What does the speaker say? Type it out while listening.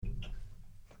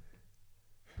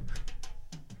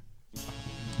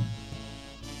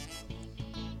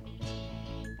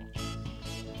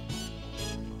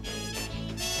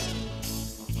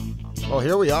Well,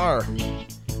 here we are.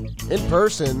 In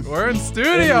person. We're in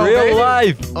studio, In real baby.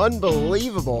 life.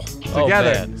 Unbelievable.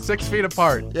 Together, man. 6 feet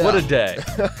apart. Yeah. What a day.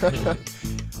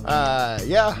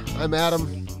 I'm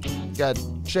Adam. Got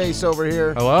Chase over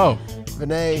here. Hello.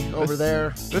 Vinay over there.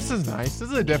 This is nice. This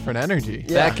is a different energy.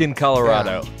 Yeah. Back in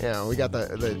Colorado. Yeah, we got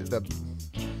the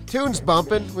tunes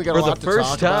bumping. We got For a the lot to first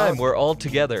talk time, about. we're all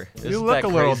together. You Isn't look that a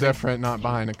little crazy? different not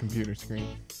behind a computer screen.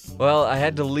 Well, I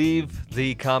had to leave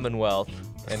the Commonwealth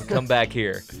and come back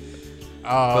here.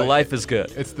 But life is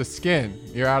good. It's the skin.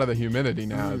 You're out of the humidity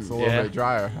now. It's a little Yeah. bit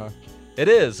drier, huh? It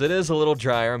is. It is a little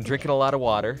drier. I'm drinking a lot of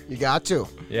water. You got to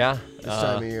Yeah. this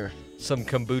time of year. Some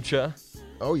kombucha.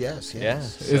 Oh, yes. Yeah.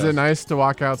 Is it nice to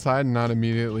walk outside and not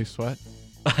immediately sweat?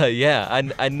 Yeah.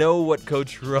 I know what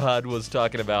Coach Rod was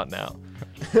talking about now.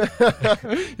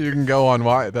 You can go on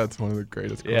walks. That's one of the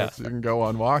greatest quotes. Yeah. You can go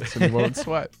on walks and you won't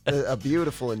sweat. A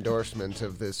beautiful endorsement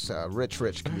of this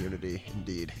rich community,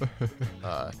 indeed.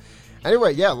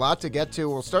 Anyway, yeah, a lot to get to.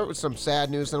 We'll start with some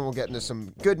sad news, then we'll get into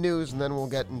some good news, and then we'll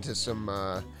get into some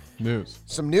News.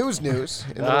 news,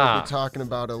 and then we'll be talking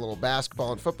about a little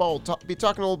basketball and football. We'll be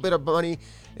talking a little bit of money,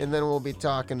 and then we'll be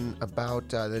talking about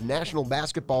the National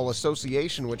Basketball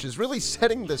Association, which is really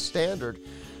setting the standard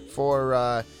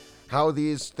for how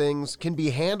these things can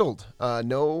be handled.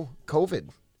 No COVID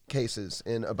cases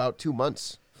in about 2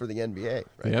 months for the NBA.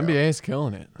 The Right now. NBA is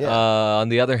killing it. Yeah. On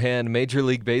the other hand, Major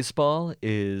League Baseball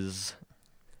is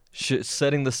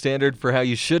setting the standard for how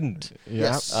you shouldn't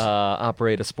Yes.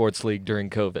 operate a sports league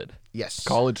during COVID. Yes.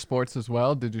 College sports as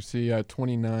well. Did you see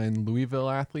 29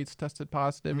 Louisville athletes tested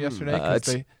positive yesterday because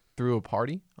it's- they threw a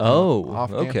party? Oh,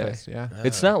 off okay. campus. Yeah.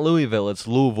 It's not Louisville, it's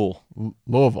Louisville.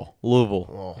 Louisville.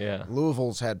 Oh, Yeah.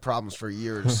 Louisville's had problems for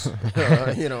years.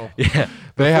 You know. Yeah.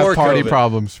 They have Before party COVID.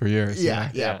 problems for years. Yeah,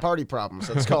 Yeah. party problems.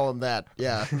 Let's call them that.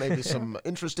 Yeah, maybe some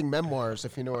interesting memoirs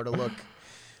if you know where to look.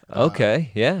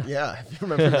 Okay, yeah. Yeah, if you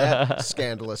remember that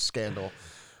scandalous scandal.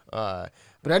 But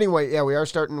anyway, yeah, we are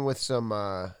starting with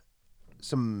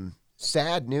some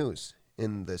sad news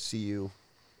in the CU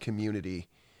community.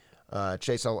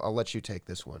 Chase, I'll let you take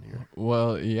this one here.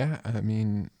 Well, yeah. I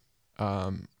mean,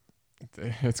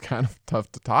 it's kind of tough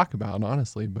to talk about,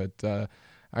 honestly. But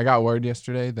I got word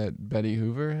yesterday that Betty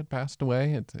Hoover had passed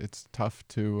away. It's tough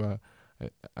to.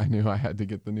 I knew I had to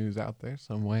get the news out there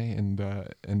some way, and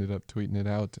ended up tweeting it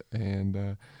out.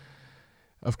 And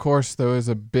of course, there was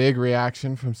a big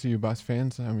reaction from CU Bus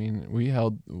fans. I mean, we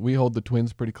hold the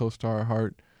Twins pretty close to our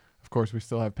heart. Of course, we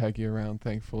still have Peggy around,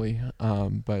 thankfully.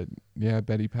 But yeah,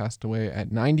 Betty passed away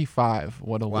at 95.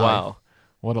 What a life! Wow.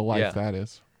 What a life Yeah. that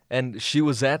is. And she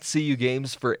was at CU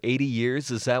games for 80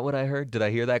 years. Is that what I heard? Did I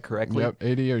hear that correctly? Yep,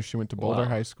 80 years. She went to Boulder Wow.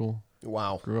 High School.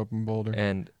 Wow. Grew up in Boulder.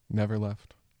 And Never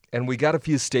left. we got a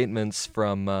few statements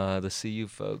from the CU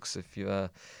folks.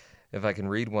 If I can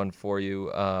read one for you.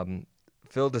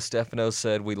 Phil DeStefano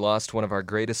said, "We lost one of our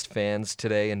greatest fans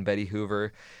today in Betty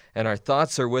Hoover, and our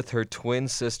thoughts are with her twin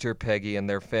sister Peggy and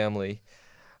their family."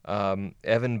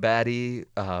 Evan Batty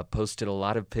posted a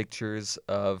lot of pictures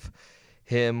of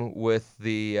him with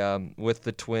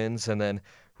the twins, and then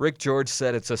Rick George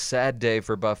said, "It's a sad day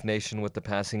for Buff Nation with the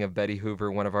passing of Betty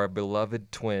Hoover, one of our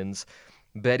beloved twins.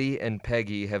 Betty and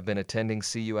Peggy have been attending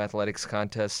CU athletics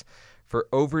contests for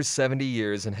over 70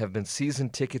 years and have been season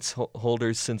tickets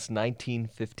holders since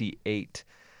 1958.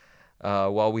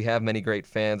 While we have many great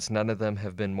fans, none of them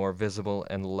have been more visible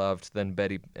and loved than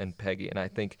Betty and Peggy." And I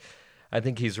think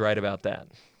he's right about that.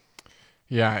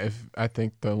 Yeah, I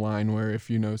think the line where if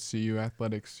you know CU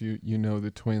athletics, you know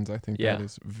the Twins, I think Yeah. that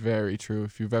is very true.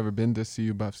 If you've ever been to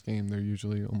CU Buffs game, they're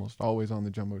usually almost always on the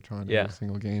Jumbotron Yeah. every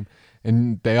single game.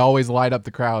 And they always light up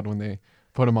the crowd when they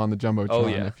put them on the Jumbotron. Oh,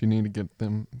 yeah. If you need to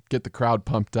get the crowd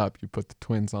pumped up, you put the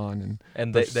Twins on.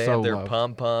 And they're they so have their loved.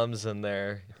 pom-poms and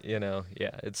their,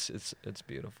 it's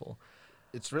beautiful.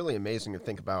 It's really amazing to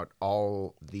think about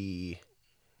all the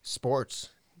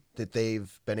sports that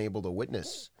they've been able to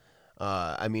witness.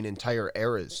 I mean, entire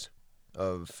eras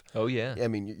of. Oh, yeah. I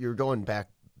mean, you're going back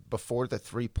before the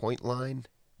 3-point line.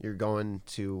 You're going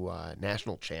to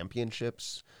national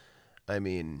championships. I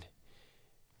mean,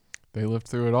 They lived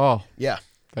through it all. yeah.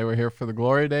 They were here for the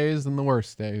glory days and the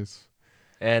worst days.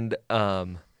 And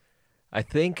I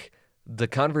think the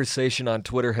conversation on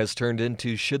Twitter has turned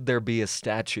into, should there be a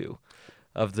statue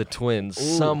of the Twins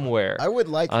somewhere I would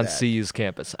like on that. CU's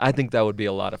campus? I think that would be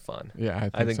a lot of fun. Yeah,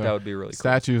 I think so. that would be really cool.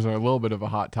 Statues are a little bit of a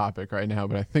hot topic right now,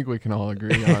 but I think we can all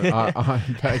agree on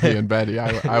Peggy and Betty.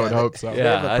 I would hope so. They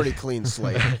Yeah. have a pretty clean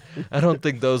slate. I don't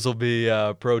think those will be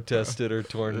protested or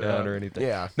torn down or anything.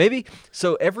 Yeah. Maybe,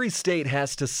 so every state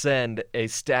has to send a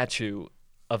statue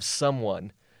of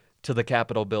someone to the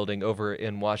Capitol building over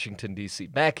in Washington, D.C.,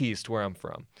 back east where I'm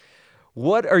from.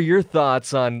 What are your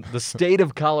thoughts on the state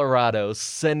of Colorado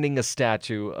sending a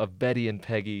statue of Betty and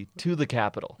Peggy to the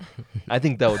Capitol? I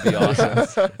think that would be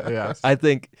awesome. Yes. I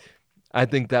think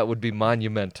that would be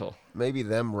monumental. Maybe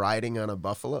them riding on a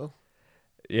buffalo,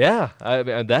 Yeah, I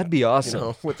mean, that'd be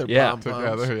awesome. with their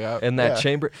pom-poms. Together, yeah. In that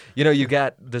chamber, you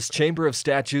got this chamber of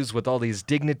statues with all these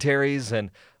dignitaries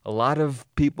and a lot of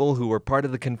people who were part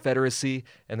of the Confederacy,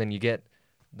 and then you get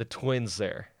the twins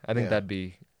there. I think that'd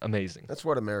be amazing. That's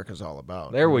what America's all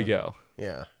about. There we go.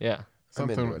 Yeah. Yeah. I'm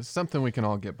into it. Something we can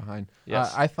all get behind.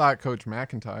 Yes. I thought Coach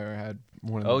McIntyre had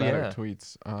one of the better yeah.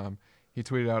 tweets. He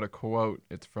tweeted out a quote.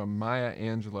 It's from Maya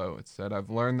Angelou. It said, "I've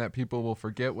learned that people will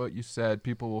forget what you said,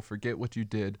 people will forget what you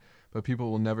did, but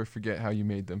people will never forget how you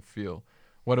made them feel.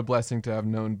 What a blessing to have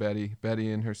known Betty.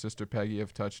 Betty and her sister Peggy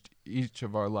have touched each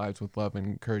of our lives with love and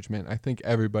encouragement. I think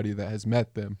everybody that has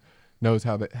met them knows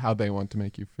how they want to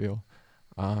make you feel."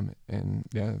 And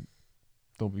yeah,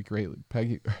 they'll be greatly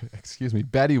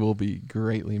Betty will be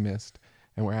greatly missed,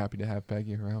 and we're happy to have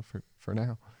Peggy around for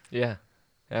now. Yeah,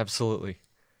 absolutely.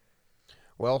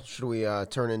 Well, should we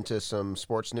turn into some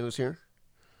sports news here?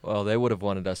 Well, they would have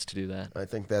wanted us to do that. I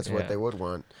think that's what they would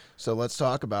want. So let's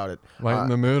talk about it. Lighten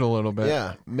the mood a little bit.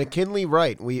 Yeah, McKinley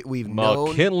Wright. We've known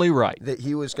McKinley Wright. that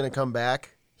he was going to come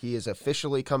back. He is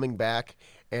officially coming back,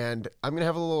 and I'm going to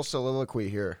have a little soliloquy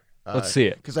here. Let's see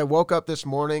it. Because I woke up this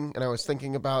morning and I was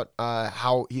thinking about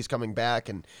how he's coming back,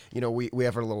 and we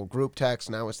have our little group text,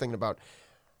 and I was thinking about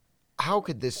how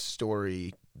could this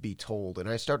story be told, and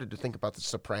I started to think about The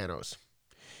Sopranos.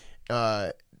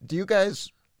 Do you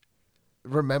guys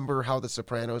remember how The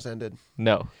Sopranos ended?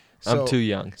 No, I'm too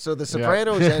young. So The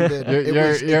Sopranos ended.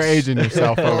 You're aging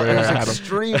yourself over there, It was Adam.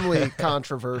 extremely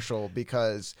controversial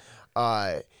because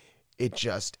it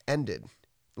just ended.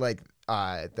 Like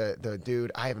the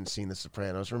dude, I haven't seen The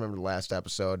Sopranos. Remember the last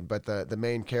episode, but the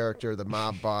main character, the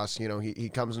mob boss, he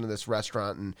comes into this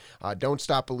restaurant and Don't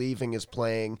Stop Believing is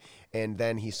playing, and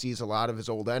then he sees a lot of his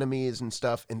old enemies and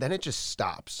stuff, and then it just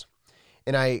stops.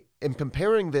 And I am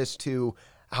comparing this to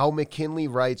how McKinley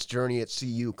Wright's journey at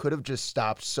CU could have just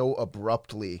stopped so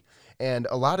abruptly. And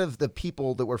a lot of the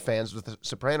people that were fans with The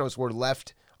Sopranos were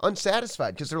left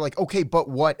unsatisfied because they're like, okay, but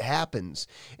what happens?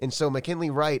 And so McKinley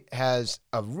Wright has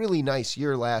a really nice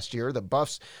year last year. The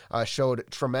Buffs showed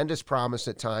tremendous promise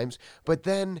at times, but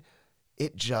then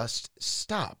it just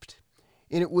stopped.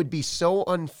 And it would be so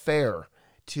unfair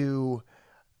to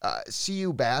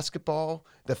CU basketball,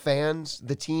 the fans,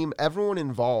 the team, everyone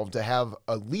involved to have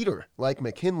a leader like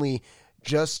McKinley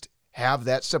just have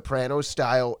that Sopranos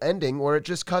style ending where it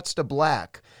just cuts to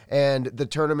black and the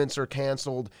tournaments are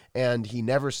canceled and he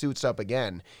never suits up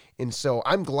again. And so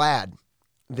I'm glad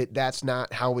that that's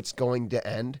not how it's going to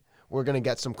end. We're going to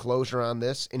get some closure on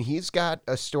this, and he's got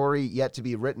a story yet to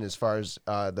be written as far as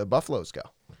the Buffaloes go.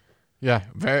 Yeah,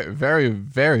 very, very,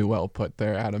 very well put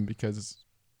there, Adam, because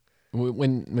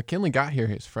when McKinley got here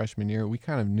his freshman year, we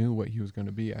kind of knew what he was going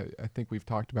to be. I think we've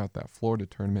talked about that Florida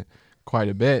tournament quite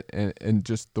a bit, and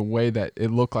just the way that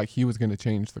it looked like he was going to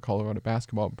change the Colorado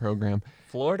basketball program.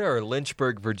 Florida or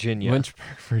Lynchburg, Virginia?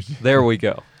 Lynchburg, Virginia. There we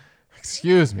go.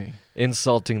 Excuse me.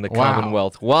 Insulting the Wow.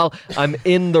 Commonwealth while I'm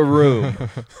in the room.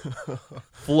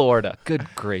 Florida. Good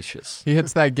gracious. He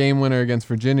hits that game winner against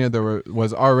Virginia. There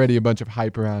was already a bunch of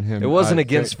hype around him. It wasn't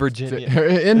against Virginia.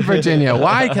 In Virginia.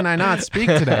 Why can I not speak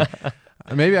today?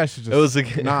 Maybe I should just It was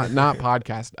a- not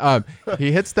podcast.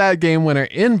 He hits that game winner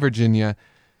in Virginia.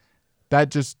 That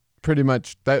just pretty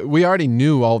much that we already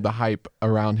knew all the hype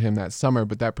around him that summer,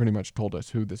 but that pretty much told us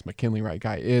who this McKinley Wright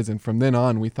guy is. And from then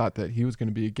on, we thought that he was going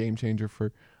to be a game changer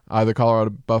for the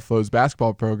Colorado Buffaloes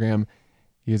basketball program.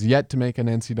 He has yet to make an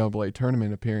NCAA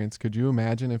tournament appearance. Could you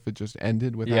imagine if it just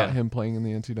ended without him playing in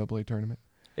the NCAA tournament?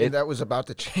 And that was about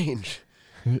to change.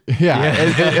 It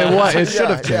should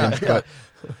have changed. Yeah. But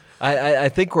I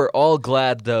think we're all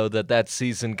glad, though, that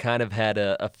season kind of had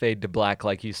a fade to black,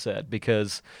 like you said,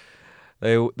 because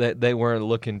they weren't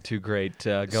looking too great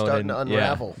going Starting in. to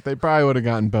unravel. they probably would have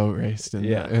gotten boat raced in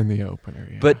the opener.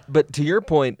 Yeah. But to your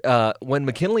point, when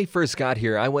McKinley first got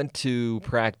here, I went to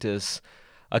practice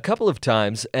a couple of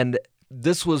times, and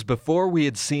this was before we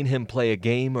had seen him play a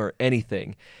game or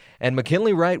anything. And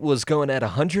McKinley Wright was going at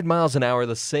 100 miles an hour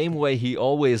the same way he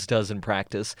always does in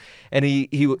practice. And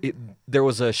there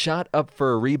was a shot up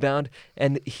for a rebound,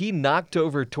 and he knocked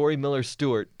over Torrey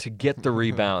Miller-Stewart to get the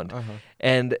rebound.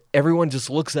 And everyone just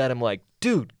looks at him like,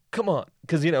 dude, come on.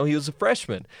 Because, he was a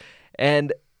freshman.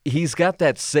 And he's got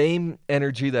that same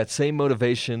energy, that same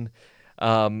motivation.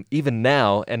 even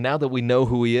now. And now that we know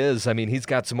who he is, I mean, he's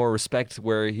got some more respect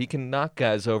where he can knock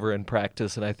guys over in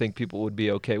practice, and I think people would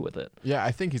be okay with it. Yeah,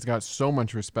 I think he's got so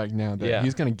much respect now that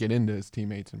he's going to get into his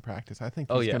teammates in practice. I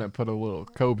think he's going to put a little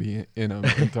Kobe in him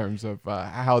in terms of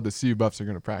how the CU Buffs are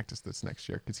going to practice this next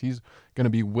year, because he's going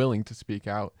to be willing to speak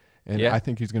out. And I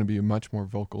think he's going to be a much more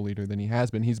vocal leader than he has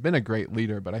been. He's been a great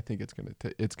leader, but I think it's going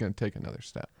to take another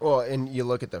step. Well, and you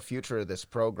look at the future of this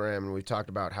program, and we talked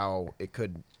about how it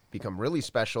could become really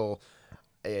special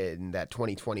in that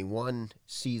 2021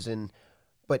 season.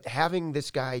 But having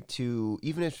this guy to,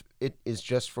 even if it is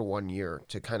just for 1 year,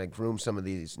 to kind of groom some of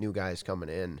these new guys coming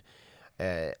in,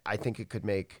 I think it could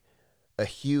make a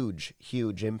huge,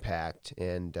 huge impact.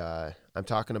 And I'm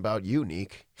talking about you,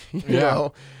 Neek. you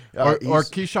know, or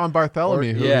Keyshawn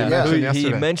Bartholomew, he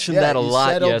mentioned that a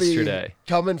lot yesterday.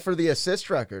 Coming for the assist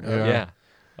record. Huh? Yeah.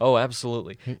 Oh,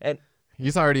 absolutely. And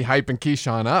he's already hyping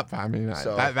Keyshawn up. I mean,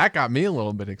 that got me a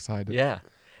little bit excited. Yeah.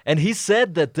 And he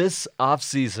said that this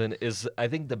offseason is, I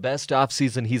think, the best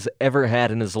offseason he's ever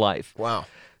had in his life. Wow.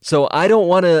 So I don't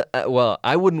want to,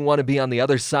 I wouldn't want to be on the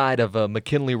other side of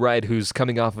McKinley Wright, who's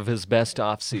coming off of his best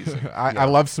offseason. I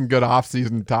love some good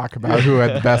offseason talk about who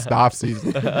had the best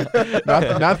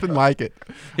offseason. nothing like it.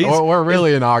 We're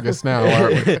really in August now,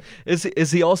 aren't we?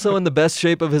 Is he also in the best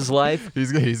shape of his life?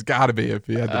 He's got to be if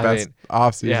he had the best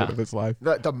offseason of his life.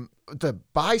 The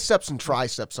biceps and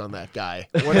triceps on that guy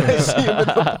when I see him in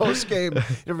the post-game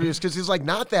interviews, because he's like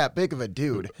not that big of a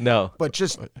dude. No. But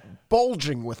just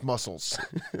bulging with muscles.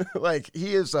 Like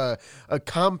he is a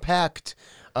compact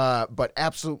but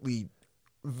absolutely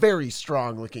very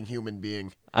strong-looking human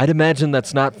being. I'd imagine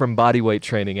that's not from bodyweight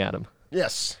training, Adam.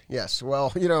 Yes.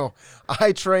 Well,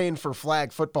 I train for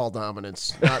flag football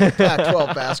dominance, not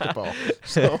Pac-12 basketball.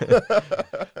 So.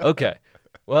 Okay.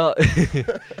 Well...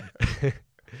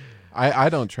 I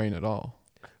don't train at all.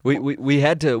 We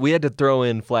had to throw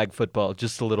in flag football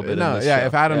just a little bit. No, in this show.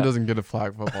 If Adam doesn't get a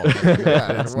flag football, what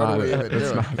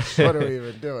are we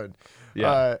even doing?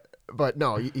 Yeah. But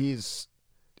no, he's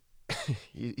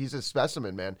a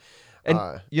specimen, man.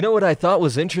 And you know what I thought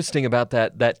was interesting about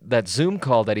that Zoom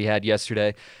call that he had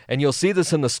yesterday, and you'll see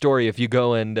this in the story if you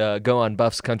go on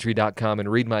buffscountry.com and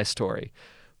read my story.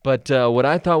 But what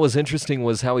I thought was interesting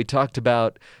was how he talked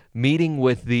about meeting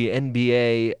with the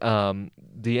NBA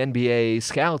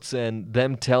scouts and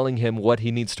them telling him what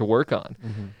he needs to work on.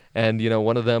 Mm-hmm. And,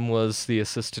 one of them was the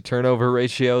assist-to-turnover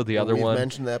ratio. The other one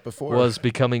mentioned that before. Was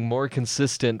becoming more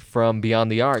consistent from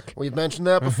beyond the arc. We've mentioned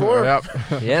that before. Yep.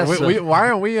 Yes. Why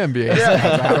aren't we NBA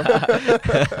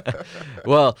scouts?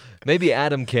 Well, maybe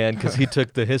Adam can because he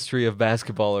took the history of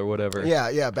basketball or whatever.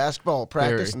 Yeah, basketball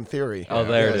practice and theory. Oh,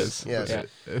 there it is. Yes. Yeah.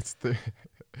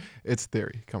 It's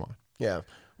theory. Come on. Yeah.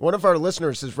 One of our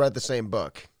listeners has read the same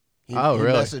book. He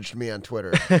really? Messaged me on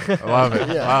Twitter. I love it.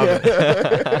 Love it.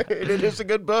 It is a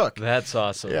good book. That's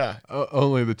awesome. Yeah.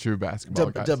 Only the true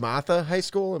basketball guys. DeMatha High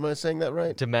School. Am I saying that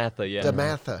right? DeMatha, yeah.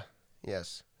 DeMatha.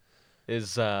 Yes.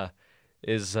 Is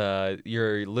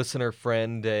your listener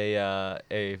friend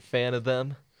a fan of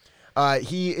them?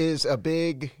 He is a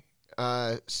big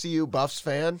CU Buffs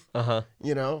fan. Uh-huh.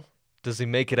 Does he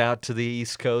make it out to the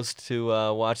East Coast to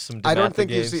watch some DeMatha games? I don't think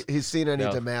he's seen any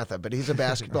DeMatha, but he's a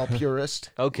basketball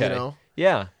purist. Okay.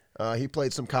 Yeah. He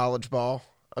played some college ball.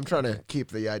 I'm trying to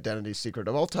keep the identity secret.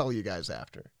 I'll tell you guys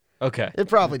after. Okay. It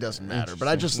probably doesn't matter, but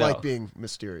I just like being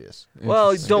mysterious.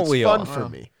 Well, don't we all? It's fun for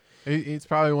me. He's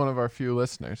probably one of our few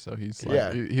listeners, so he's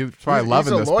like, he's probably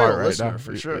loving this part right now.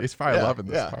 For sure. He's probably loving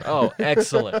this part. Oh,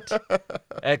 excellent.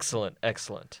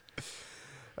 Excellent.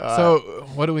 So,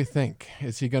 what do we think?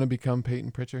 Is he going to become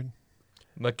Peyton Pritchard?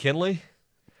 McKinley?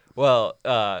 Well,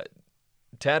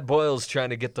 Tad Boyle's trying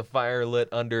to get the fire lit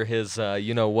under his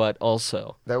you-know-what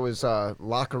also. That was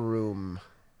locker room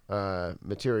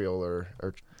material or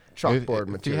chalkboard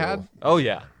material. Oh,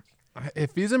 yeah.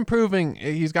 If he's improving,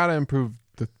 he's got to improve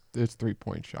his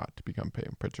three-point shot to become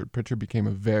Peyton Pritchard. Pritchard became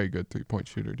a very good three-point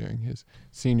shooter during his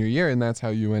senior year, and that's how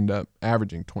you end up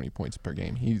averaging 20 points per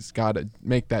game. He's got to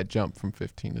make that jump from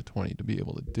 15 to 20 to be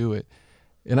able to do it.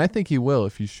 And I think he will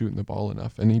if he's shooting the ball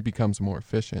enough, and he becomes more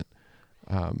efficient.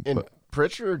 And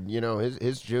Pritchard,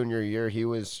 his junior year, he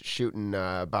was shooting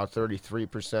about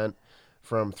 33%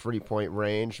 from three-point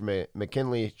range.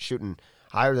 McKinley shooting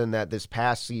higher than that this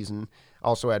past season.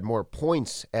 Also had more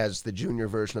points as the junior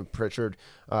version of Pritchard,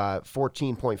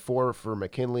 14.4 for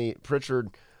McKinley. Pritchard,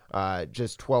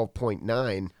 just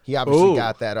 12.9. He obviously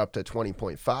got that up to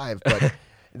 20.5. But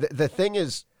the thing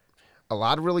is, a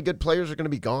lot of really good players are going to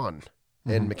be gone.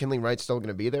 And McKinley Wright's still going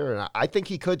to be there. And I think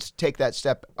he could take that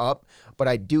step up. But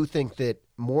I do think that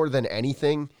more than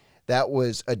anything, that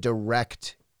was a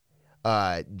direct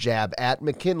jab at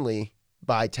McKinley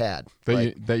by Tad.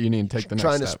 That you need to take the next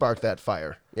trying step. to spark that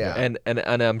fire. Yeah. And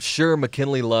I'm sure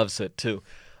McKinley loves it too.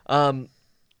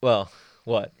 Well,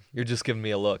 what? You're just giving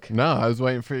me a look. No, I was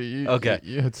waiting for you. Okay.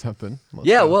 You had something. Let's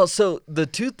Yeah, go. well, so the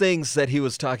two things that he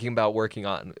was talking about working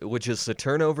on, which is the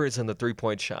turnovers and the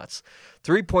three-point shots.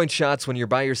 Three-point shots, when you're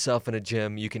by yourself in a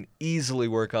gym, you can easily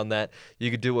work on that.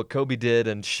 You could do what Kobe did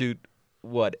and shoot,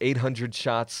 800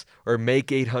 shots or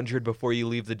make 800 before you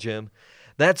leave the gym.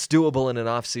 That's doable in an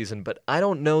off season, but I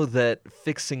don't know that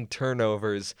fixing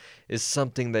turnovers is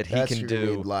something that he That's can your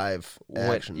do need live when,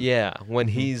 action. when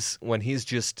he's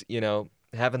just,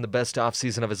 having the best off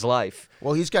season of his life.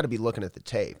 Well, he's got to be looking at the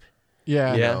tape.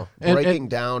 Yeah. Yeah. Breaking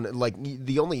down, like,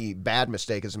 the only bad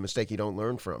mistake is a mistake you don't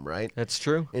learn from, right? That's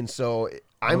true. And so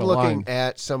I'm the looking line.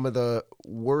 at some of the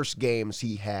worst games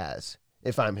he has,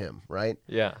 if I'm him, right?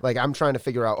 Yeah. Like, I'm trying to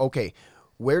figure out, okay,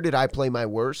 where did I play my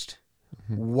worst?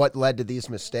 What led to these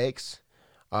mistakes?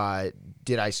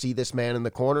 Did I see this man in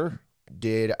the corner?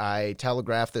 Did I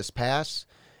telegraph this pass?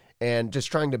 And just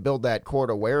trying to build that court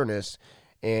awareness.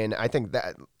 And I think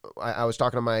that I was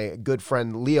talking to my good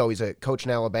friend Leo. He's a coach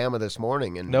in Alabama this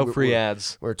morning, and No free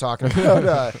ads. we're talking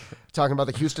about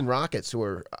the Houston Rockets, who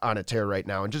are on a tear right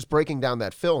now, and just breaking down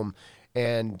that film.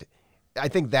 And I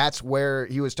think that's where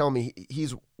he was telling me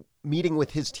he's meeting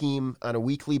with his team on a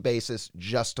weekly basis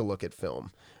just to look at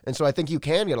film. And so I think you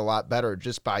can get a lot better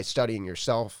just by studying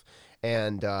yourself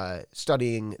and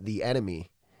studying the enemy.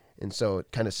 And so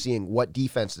kind of seeing what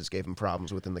defenses gave him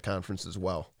problems within the conference as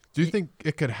well. Do you think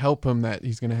it could help him that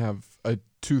he's going to have a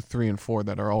 2, 3, and 4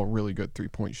 that are all really good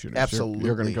 3-point shooters? Absolutely.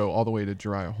 You're going to go all the way to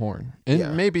Jariah Horn. And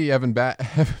Yeah. maybe Evan Batty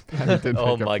did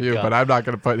Oh make my a few, God. but I'm not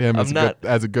going to put him I'm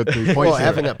as a good 3-point Well, shooter.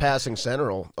 having a passing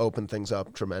center will open things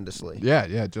up tremendously.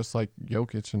 Yeah, just like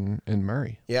Jokic and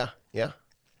Murray. Yeah.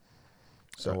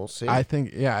 So we'll see. I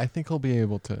think he'll be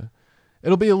able to.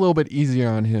 It'll be a little bit easier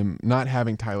on him not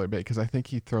having Tyler Bay because I think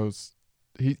he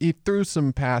threw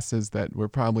some passes that were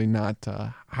probably not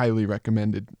highly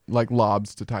recommended, like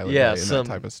lobs to Tyler Bay and that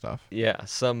type of stuff. Yeah,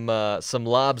 some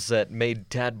lobs that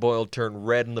made Tad Boyle turn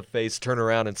red in the face, turn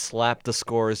around and slap the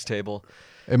scorer's table.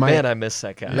 Man, I miss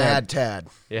that guy. Mad Tad.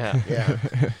 Yeah. Yeah.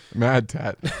 Mad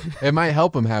Tat. It might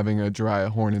help him having a Jariah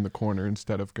Horn in the corner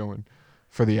instead of going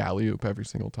for the alley-oop every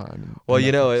single time. Well,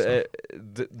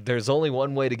 there's only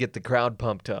one way to get the crowd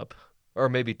pumped up, or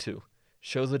maybe two.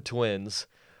 Show the Twins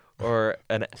or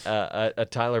a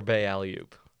Tyler Bay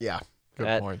alley-oop. Yeah.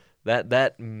 Good point.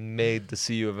 That made the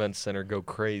CU Event Center go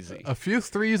crazy. A few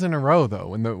threes in a row, though,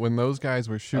 when those guys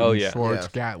were shooting, Schwartz, Yeah.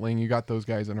 Gatling, you got those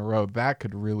guys in a row. That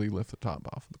could really lift the top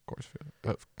off of the course.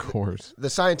 Of course. The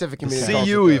scientific community calls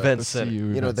CU it Event The Center. CU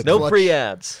know, event the center. No free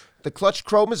ads. the clutch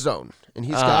chromosome, and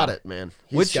he's got it, man.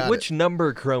 He's got Which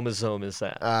number chromosome is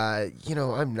that? it.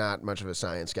 I'm not much of a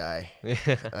science guy.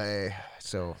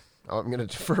 So I'm going to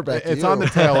defer back to It's you. on the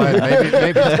tail end.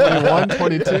 Maybe 21,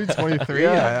 22, 23.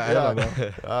 I don't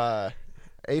know.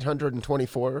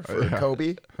 824 for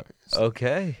Kobe.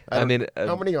 Okay. How many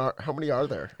Mm. are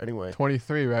there anyway?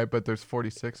 23, right? But there's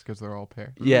 46 because they're all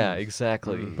paired. Yeah,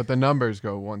 exactly. But the numbers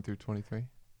go 1 through 23.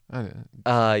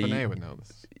 Renee would know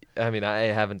this. I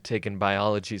haven't taken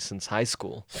biology since high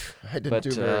school. I didn't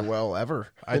do very well ever.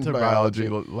 I in took biology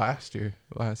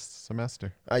last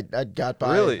semester. I got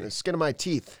by Really? the skin of my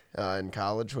teeth in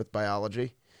college with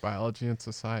biology. Biology and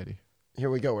society. Here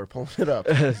we go. We're pulling it up.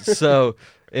 So,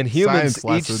 in humans,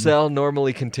 Science each lesson. cell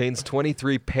normally contains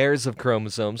 23 pairs of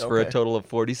chromosomes for a Okay. total of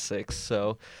 46.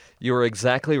 So, you were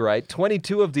exactly right.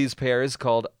 22 of these pairs,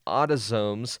 called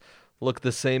autosomes, look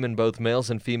the same in both males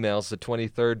and females. The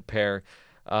 23rd pair,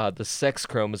 the sex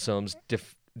chromosomes,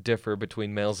 differ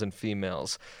between males and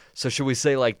females. So, should we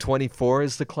say like 24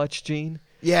 is the clutch gene?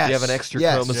 Yes. You have an extra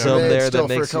yes. chromosome Yeah. there Still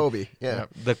that makes for Kobe. Yeah. Yep.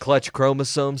 the clutch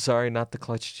chromosome. Sorry, not the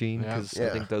clutch gene, Yeah. because I Yeah.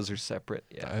 think those are separate.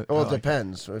 Yeah. Well, I it like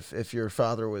depends. If your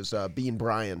father was Bean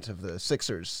Bryant of the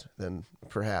Sixers, then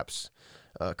perhaps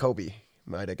Kobe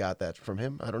might have got that from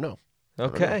him. I don't know.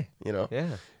 Okay.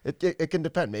 Yeah. It can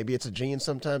depend. Maybe it's a gene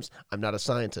sometimes. I'm not a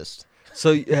scientist.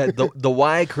 So the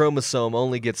Y chromosome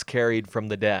only gets carried from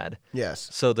the dad. Yes.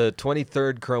 So the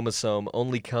 23rd chromosome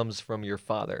only comes from your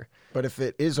father. But if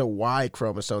it is a Y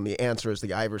chromosome, the answer is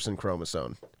the Iverson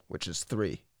chromosome, which is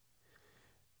 3.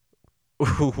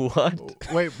 What?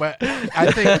 Wait, but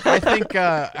I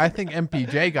think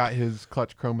MPJ got his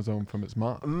clutch chromosome from his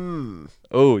mom.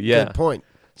 Oh, yeah. Good point.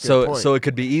 Good So point. so it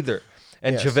could be either.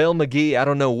 And Yes. JaVale McGee, I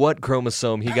don't know what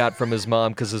chromosome he got from his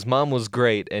mom, because his mom was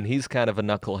great, and he's kind of a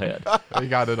knucklehead. He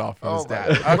got it off from his my-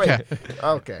 dad. wait. Okay.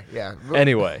 Okay. Yeah.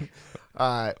 Anyway,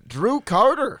 Drew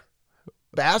Carter,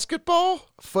 basketball,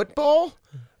 football,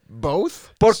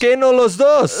 Both? ¿Por qué no los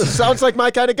dos? Sounds like my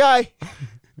kind of guy.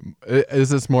 Is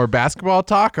this more basketball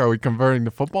talk? Or are we converting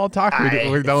to football talk?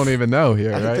 We don't even know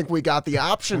here, I right? think we got the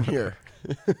option here.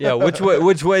 Yeah, which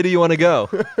way do you want to go?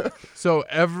 So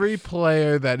every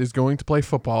player that is going to play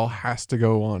football has to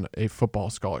go on a football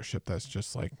scholarship. That's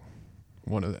just like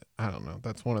one of the, I don't know.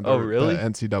 That's one of the, really? the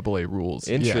NCAA rules.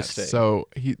 Interesting. Yes. So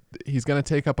he's going to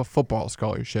take up a football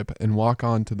scholarship and walk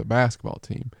on to the basketball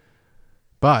team.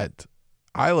 But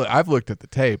I've looked at the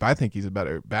tape. I think he's a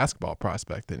better basketball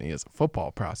prospect than he is a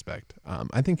football prospect.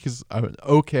 I think he's an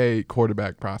okay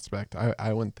quarterback prospect.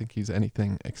 I wouldn't think he's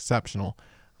anything exceptional.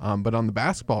 But on the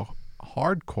basketball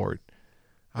hard court,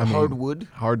 hardwood,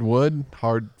 hard wood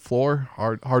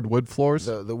floors.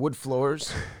 The wood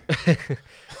floors. I've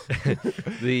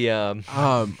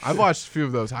watched a few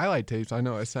of those highlight tapes. I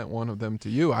know I sent one of them to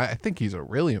you. I think he's a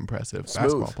really impressive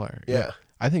basketball player. Yeah.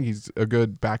 I think he's a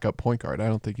good backup point guard. I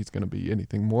don't think he's going to be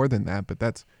anything more than that, but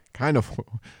that's kind of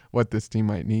what this team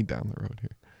might need down the road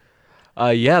here.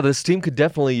 Yeah, this team could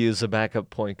definitely use a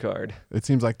backup point guard. It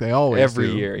seems like they always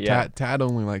Every do. year, yeah. Tad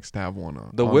only likes to have one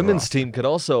on The on women's roster. team could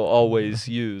also always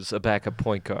use a backup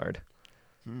point guard.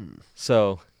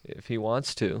 So if he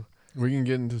wants to, We can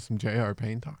get into some J.R.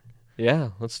 Payne talk yeah,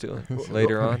 let's do it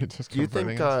later on. Just Do you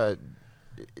converting think, us.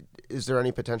 is there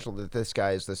any potential that this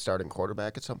guy is the starting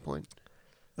quarterback at some point?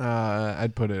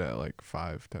 I'd put it at like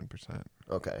 5-10%.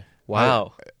 Okay.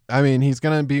 Wow. I mean, he's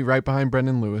going to be right behind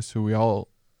Brendan Lewis, who we all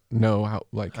know how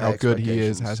High good he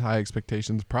is, expectations. has high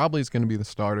expectations. Probably is going to be the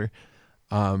starter.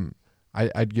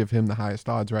 I'd give him the highest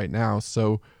odds right now.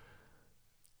 So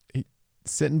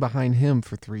sitting behind him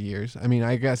for 3 years. I mean,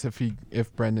 I guess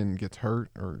if Brendan gets hurt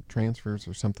or transfers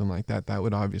or something like that, that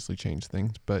would obviously change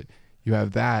things. But you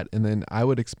have that, and then I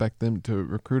would expect them to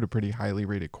recruit a pretty highly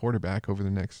rated quarterback over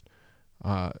the next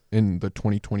in the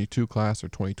 2022 class or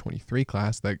 2023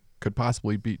 class that could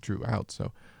possibly beat Drew out.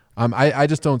 So I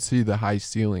just don't see the high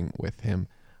ceiling with him.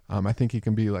 I think he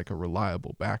can be like a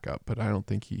reliable backup, but I don't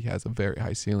think he has a very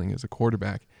high ceiling as a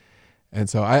quarterback. And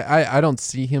so I don't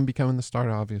see him becoming the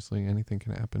starter. Obviously, anything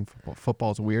can happen.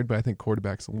 Football's weird, but I think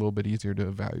quarterback's a little bit easier to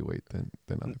evaluate than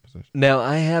other positions. Now,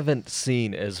 I haven't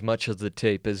seen as much of the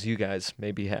tape as you guys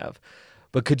maybe have,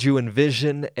 but could you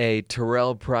envision a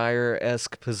Terrell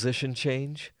Pryor-esque position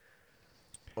change?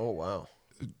 Oh, wow.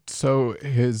 So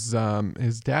his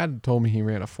dad told me he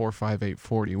ran a 4.58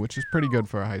 40, which is pretty good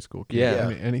for a high school kid. Yeah. I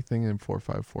mean, anything in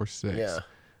 4.5 4.6. Yeah.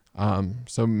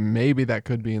 So maybe that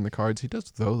could be in the cards. He does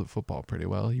throw the football pretty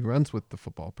well. He runs with the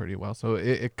football pretty well. So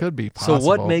it could be possible. So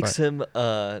what makes but him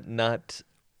not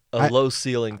a low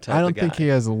ceiling type I don't of guy? think he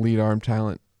has elite arm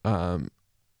talent.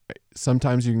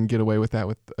 Sometimes you can get away with that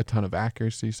with a ton of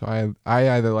accuracy. So I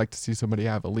either like to see somebody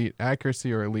have elite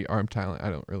accuracy or elite arm talent. I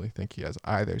don't really think he has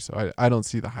either. So I don't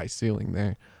see the high ceiling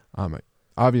there.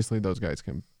 Obviously, those guys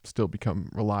can still become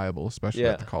reliable, especially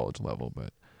Yeah. at the college level.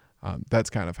 But that's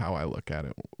kind of how I look at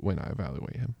it when I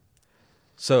evaluate him.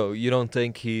 So you don't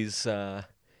think he's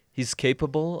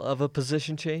capable of a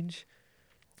position change?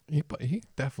 He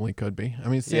definitely could be. I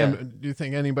mean, Yeah. do you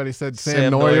think anybody said Sam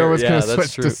Sam Neuer Neuer, was yeah, going to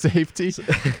that's switch to safety?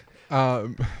 I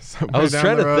was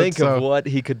trying to think of what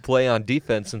he could play on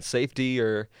defense and safety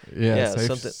or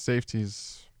something.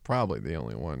 Safety's probably the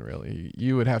only one, really.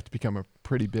 You would have to become a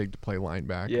pretty big to play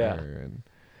linebacker. Yeah. And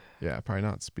probably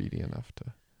not speedy enough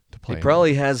to play. He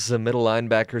probably has the middle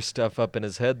linebacker stuff up in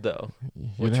his head, though. You'd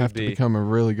which have would to be- become a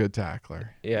really good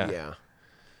tackler. Yeah. Yeah.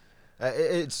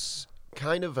 It's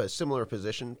kind of a similar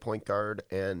position, point guard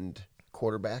and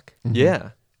quarterback.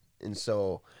 Yeah. And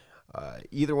so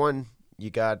either one, you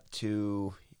got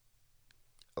to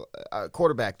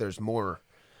quarterback, there's more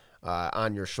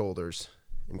on your shoulders,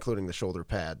 including the shoulder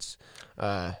pads.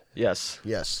 Yes.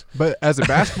 Yes. But as a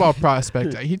basketball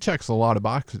prospect, he checks a lot of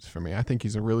boxes for me. I think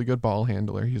he's a really good ball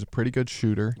handler. He's a pretty good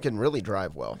shooter. Can really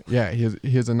drive well. Yeah,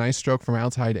 he has a nice stroke from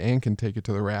outside and can take it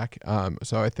to the rack.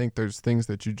 So I think there's things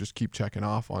that you just keep checking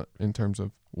off on in terms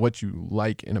of what you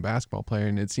like in a basketball player,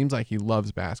 and it seems like he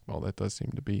loves basketball. That does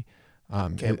seem to be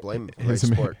Can't blame him. Great his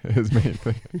main, sport. his main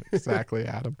thing. Exactly,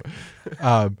 Adam.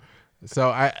 So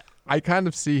I kind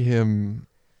of see him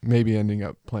maybe ending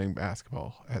up playing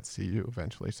basketball at CU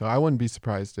eventually. So I wouldn't be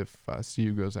surprised if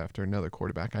CU goes after another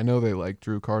quarterback. I know they like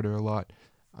Drew Carter a lot,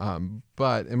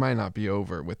 but it might not be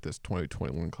over with this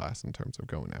 2021 class in terms of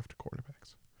going after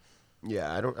quarterbacks.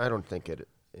 Yeah, I don't think it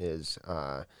is.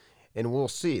 And we'll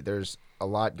see. There's a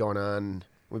lot going on.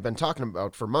 We've been talking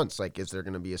about for months, like, is there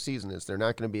going to be a season? Is there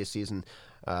not going to be a season?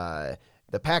 The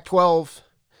Pac-12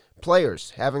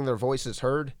 players having their voices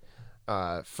heard.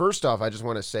 First off, I just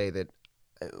want to say that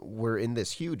we're in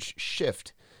this huge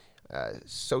shift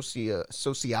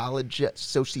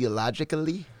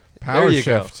sociologically. Power There you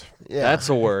shift. Yeah. That's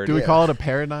a word. Do we call it a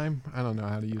paradigm? I don't know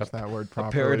how to use that word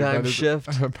properly. paradigm but is it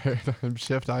shift? A paradigm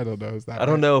shift? I don't know. Is that I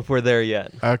don't know if we're there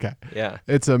yet. Okay. Yeah.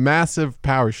 It's a massive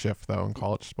power shift, though, in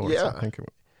college sports. Yeah. I think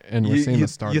and we're seeing the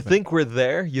start You of it. think we're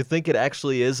there? You think it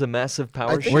actually is a massive I power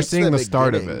think shift? We're it's seeing the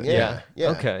start of beginning. it. Yeah. Yeah. Yeah.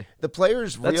 Okay. The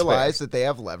players That's realize fair. that they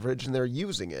have leverage and they're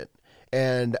using it.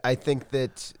 And I think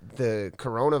that the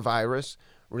coronavirus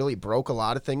really broke a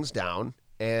lot of things down,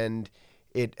 and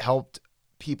it helped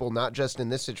people not just in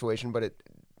this situation, but it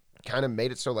kind of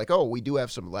made it so like, oh, we do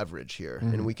have some leverage here,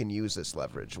 and we can use this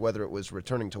leverage, whether it was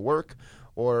returning to work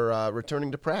or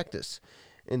returning to practice.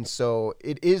 And so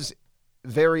it is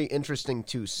very interesting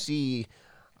to see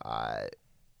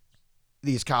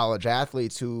these college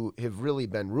athletes who have really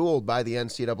been ruled by the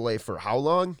NCAA for how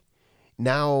long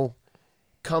now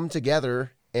come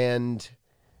together and,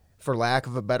 for lack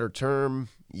of a better term,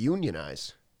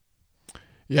 unionize.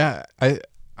 Yeah,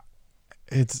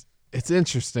 it's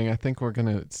interesting. I think we're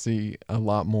gonna see a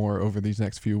lot more over these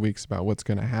next few weeks about what's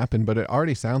gonna happen. But it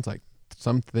already sounds like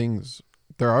some things,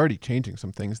 they're already changing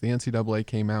some things. The NCAA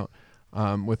came out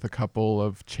with a couple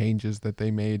of changes that they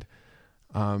made.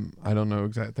 I don't know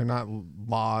exactly. They're not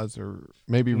laws or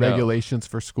maybe regulations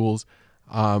for schools.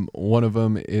 One of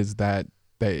them is that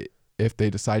if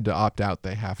they decide to opt out,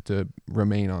 they have to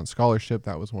remain on scholarship.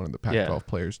 That was one of the Pac-12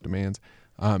 players' demands.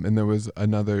 And there was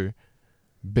another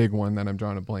big one that I'm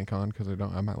drawing a blank on because I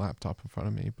don't have my laptop in front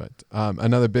of me. But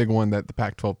another big one that the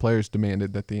Pac-12 players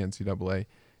demanded that the NCAA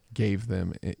gave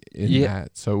them in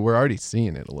that. So we're already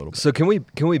seeing it a little bit. So can we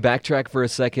backtrack for a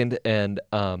second and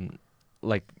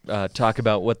talk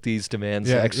about what these demands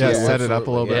actually were? Set it up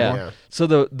a little bit Yeah. more. So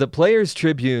the Players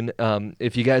Tribune,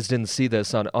 if you guys didn't see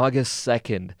this, on August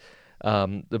 2nd,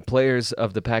 the players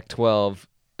of the Pac-12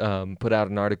 put out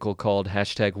an article called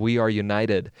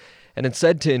 #WeAreUnited, and it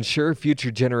said to ensure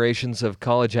future generations of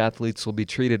college athletes will be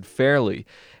treated fairly.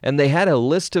 And they had a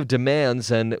list of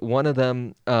demands, and one of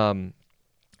them,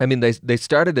 they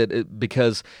started it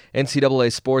because NCAA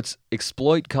sports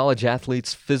exploit college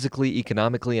athletes physically,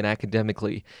 economically, and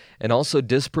academically, and also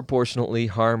disproportionately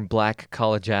harm black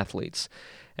college athletes.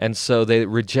 And so they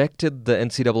rejected the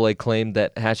NCAA claim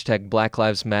that #Black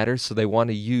Lives Matter, so they want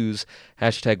to use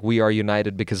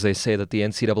 #WeAreUnited because they say that the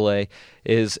NCAA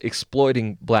is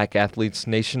exploiting black athletes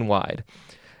nationwide.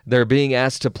 They're being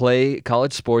asked to play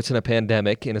college sports in a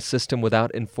pandemic in a system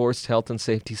without enforced health and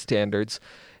safety standards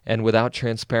and without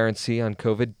transparency on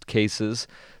COVID cases.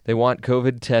 They want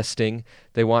COVID testing.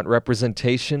 They want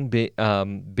representation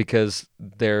because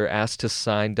they're asked to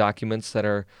sign documents that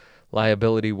are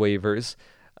liability waivers.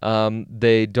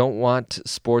 They don't want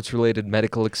sports-related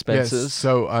medical expenses. Yes,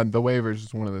 so the waivers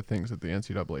is one of the things that the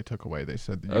NCAA took away. They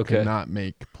said that you could not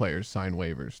make players sign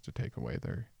waivers to take away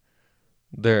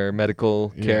their medical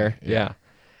care. Yeah.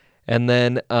 And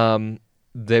then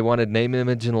they wanted name,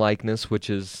 image, and likeness, which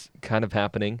is kind of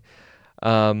happening.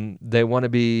 They want to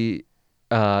be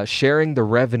sharing the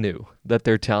revenue that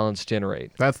their talents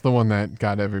generate. That's the one that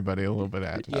got everybody a little bit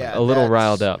agitated. Yeah, A little that's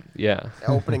riled up. Yeah.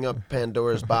 Opening up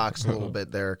Pandora's box a little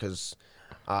bit there, because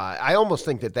I almost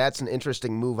think that that's an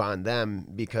interesting move on them,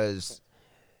 because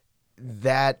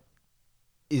that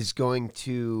is going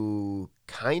to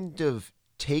kind of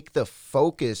take the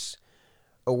focus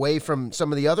away from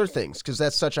some of the other things, because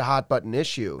that's such a hot button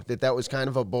issue that was kind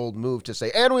of a bold move to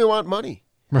say, and we want money.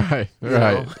 Right.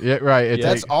 know? Yeah, right.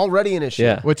 That's already an issue.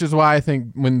 Yeah. Which is why I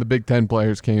think when the Big Ten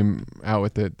players came out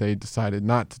with it, they decided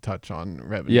not to touch on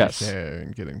revenue share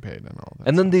and getting paid and all that.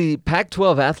 And then the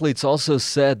Pac-12 athletes also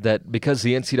said that because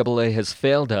the NCAA has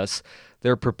failed us,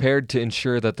 they're prepared to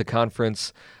ensure that the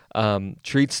conference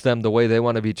treats them the way they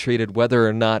want to be treated, whether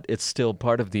or not it's still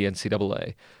part of the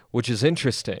NCAA, which is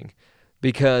interesting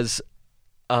because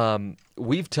lots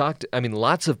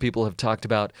of people have talked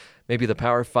about maybe the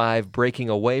Power Five breaking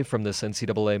away from this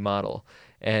NCAA model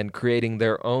and creating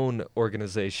their own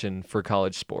organization for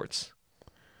college sports.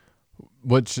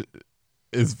 Which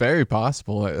is very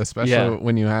possible, especially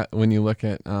when you look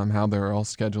at how they're all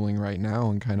scheduling right now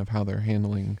and kind of how they're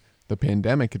handling the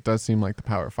pandemic. It does seem like the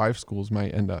Power Five schools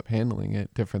might end up handling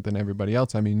it different than everybody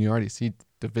else. I mean, you already see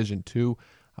Division II.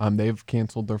 They've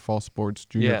canceled their fall sports.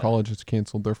 Junior college has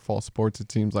canceled their fall sports.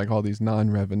 It seems like all these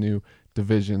non-revenue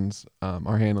divisions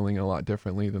are handling it a lot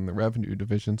differently than the revenue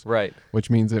divisions. Right. Which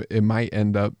means it might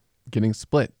end up getting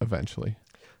split eventually.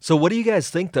 So what do you guys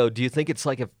think, though? Do you think it's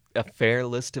like a fair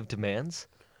list of demands?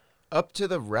 Up to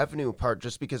the revenue part,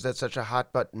 just because that's such a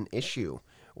hot button issue.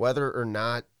 Whether or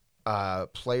not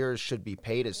players should be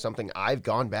paid is something I've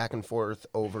gone back and forth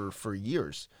over for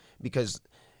years. Because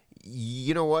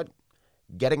you know what?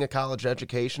 getting a college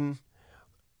education,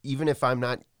 even if I'm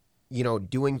not,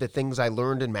 doing the things I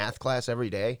learned in math class every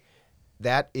day,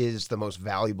 that is the most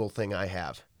valuable thing I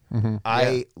have. Mm-hmm.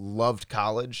 I loved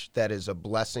college. That is a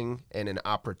blessing and an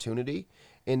opportunity,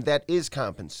 and that is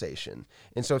compensation.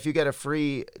 And so if you get a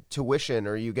free tuition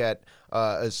or you get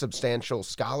a substantial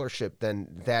scholarship, then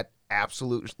that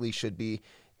absolutely should be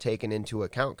taken into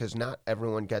account, because not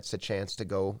everyone gets a chance to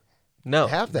go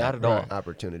have that not at all.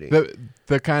 opportunity.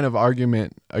 The kind of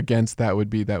argument against that would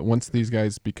be that once these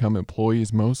guys become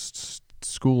employees, most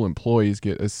school employees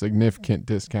get a significant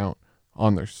discount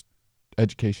on their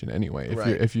education anyway.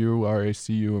 If you are a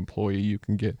CU employee, you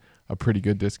can get a pretty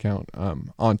good discount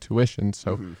on tuition.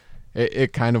 So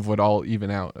it kind of would all even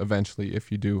out eventually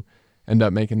if you do end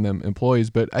up making them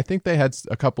employees. But I think they had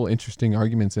a couple interesting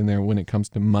arguments in there when it comes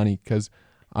to money, because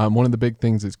one of the big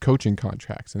things is coaching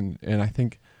contracts. And I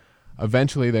think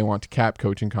eventually they want to cap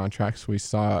coaching contracts. We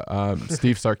saw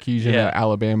Steve Sarkisian at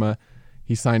Alabama.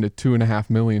 He signed a $2.5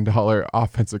 million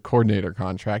offensive coordinator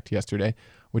contract yesterday,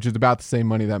 which is about the same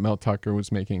money that Mel Tucker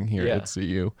was making here at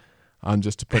CU,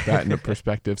 just to put that into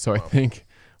perspective. So I think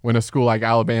when a school like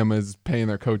Alabama is paying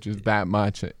their coaches that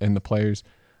much and the players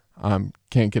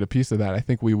can't get a piece of that, I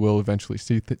think we will eventually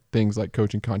see things like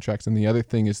coaching contracts. And the other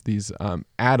thing is these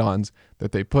add-ons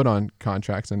that they put on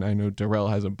contracts, and I know Darrell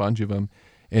has a bunch of them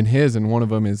in his, and one of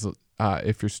them is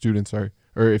if your students are,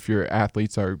 or if your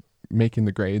athletes are making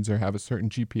the grades or have a certain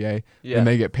GPA, then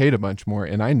they get paid a bunch more.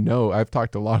 And I know I've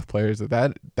talked to a lot of players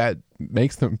that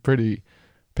makes them pretty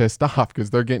pissed off, because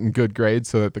they're getting good grades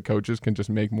so that the coaches can just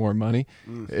make more money.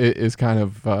 It is kind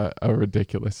of a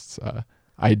ridiculous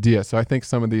idea. So I think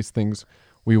some of these things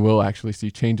we will actually see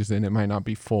changes in. It might not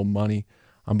be full money,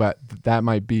 but that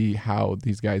might be how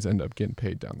these guys end up getting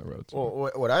paid down the road. Well,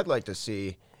 what I'd like to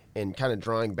see, and kind of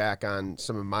drawing back on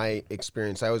some of my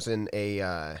experience, I was in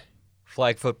a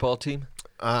flag football team.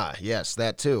 Yes,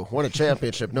 that too. Won a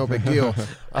championship, no big deal.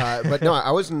 But no,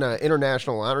 I was in the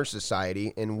International Honor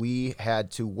Society, and we had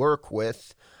to work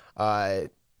with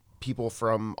people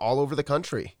from all over the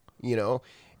country,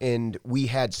 and we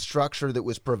had structure that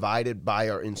was provided by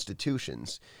our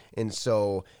institutions. And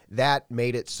so that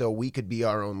made it so we could be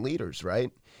our own leaders,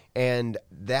 right? And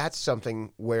that's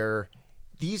something where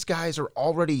these guys are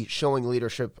already showing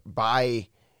leadership by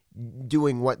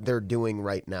doing what they're doing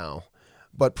right now.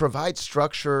 But provide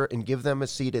structure and give them a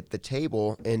seat at the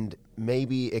table, and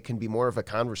maybe it can be more of a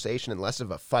conversation and less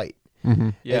of a fight. Mm-hmm.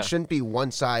 Yeah. It shouldn't be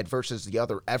one side versus the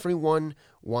other. Everyone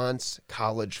wants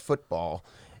college football,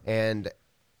 and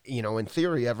in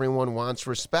theory, everyone wants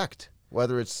respect,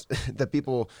 whether it's the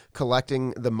people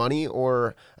collecting the money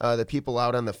or the people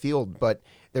out on the field. But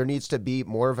there needs to be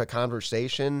more of a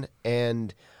conversation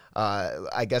and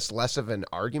I guess less of an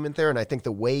argument there. And I think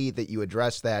the way that you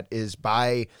address that is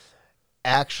by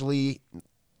actually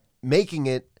making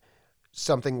it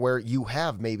something where you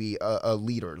have maybe a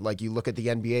leader. Like you look at the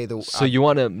NBA. So you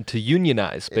want them to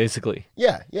unionize, basically.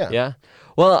 Yeah.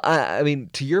 Well, I mean,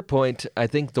 to your point, I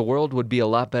think the world would be a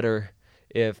lot better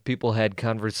if people had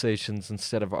conversations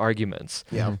instead of arguments.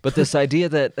 Yeah. But this idea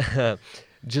that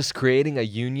just creating a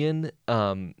union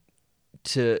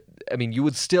you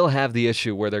would still have the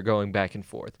issue where they're going back and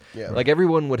forth. Yeah. Like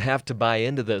everyone would have to buy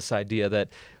into this idea that,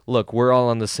 look, we're all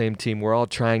on the same team. We're all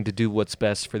trying to do what's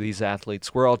best for these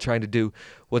athletes. We're all trying to do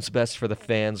what's best for the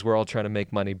fans. We're all trying to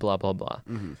make money, blah, blah, blah.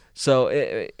 Mm-hmm.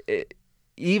 So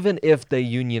even if they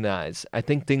unionize, I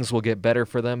think things will get better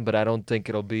for them, but I don't think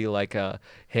it'll be like a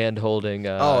hand-holding.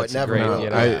 It never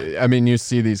will. I mean, you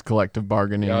see these collective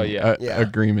bargaining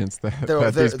agreements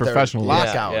that these professional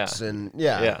lockouts and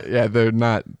they're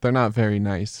not very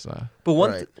nice. But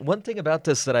one thing about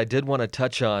this that I did want to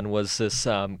touch on was this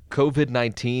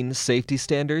COVID-19 safety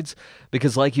standards,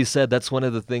 because like you said, that's one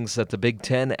of the things that the Big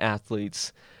Ten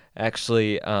athletes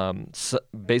actually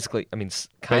basically,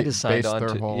 kind of signed on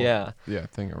to. Whole,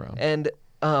 thing around. And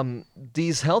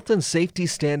these health and safety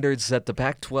standards that the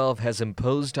Pac-12 has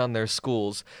imposed on their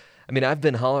schools, I've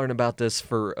been hollering about this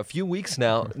for a few weeks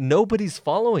now. Nobody's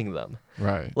following them.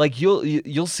 Right. Like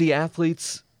you'll see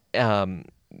athletes during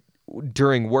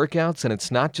workouts, and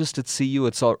it's not just at CU,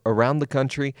 it's all around the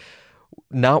country,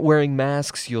 not wearing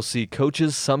masks. You'll see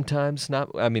coaches sometimes not.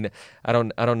 I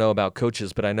don't know about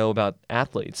coaches, but I know about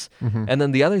athletes. Mm-hmm. And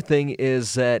then the other thing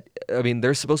is that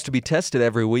they're supposed to be tested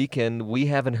every week, and we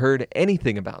haven't heard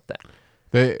anything about that.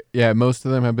 Most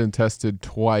of them have been tested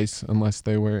twice, unless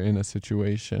they were in a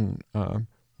situation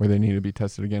where they need to be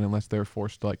tested again unless they're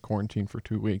forced to like quarantine for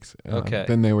 2 weeks. Okay.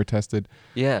 Then they were tested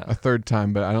Yeah. a third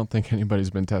time, but I don't think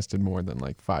anybody's been tested more than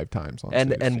like 5 times. On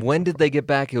And CDC. when did they get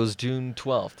back? It was June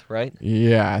 12th, right?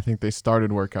 Yeah, I think they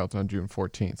started workouts on June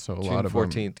 14th. So a June lot of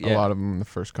 14th, them, yeah. a lot of them in the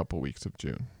first couple weeks of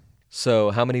June. So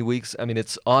how many weeks? I mean,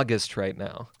 it's August right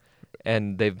now,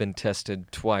 and they've been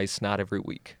tested twice, not every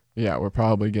week. Yeah, we're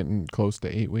probably getting close to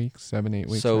 8 weeks, 7, 8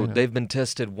 weeks. So right now. they've been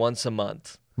tested once a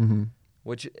month, Mhm.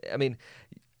 which, I mean,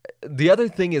 the other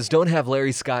thing is don't have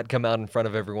Larry Scott come out in front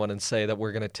of everyone and say that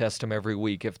we're going to test him every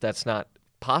week if that's not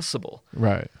possible.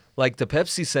 Right. Like the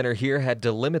Pepsi Center here had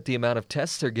to limit the amount of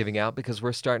tests they're giving out because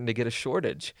we're starting to get a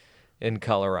shortage in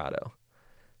Colorado.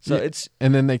 So Yeah, it's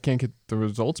and then they can't get the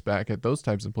results back at those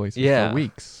types of places Yeah. for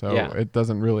weeks. So Yeah. it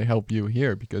doesn't really help you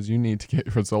here because you need to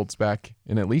get results back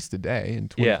in at least a day, in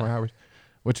 24 hours,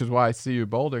 which is why CU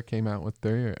Boulder came out with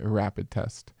their rapid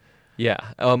test. Yeah,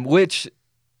 which,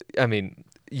 I mean,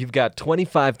 you've got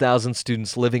 25,000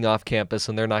 students living off campus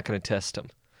and they're not going to test them,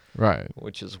 Right.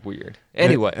 which is weird.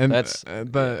 Anyway, and that's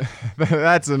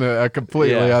that's a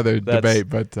completely Yeah, other that's- debate,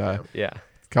 but yeah,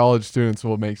 college students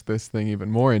will make this thing even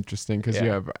more interesting because you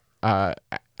Yeah. have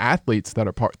athletes that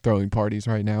are throwing parties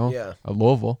right now Yeah. at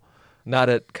Louisville. not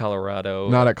at Colorado.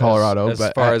 Not at Colorado, as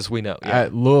but far at- as we know. Yeah.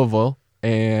 At Louisville.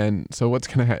 And so what's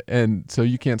going to and so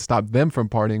you can't stop them from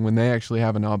partying when they actually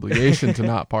have an obligation to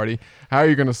not party. How are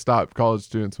you going to stop college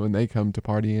students when they come to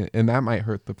party? And that might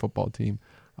hurt the football team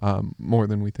more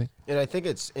than we think. And I think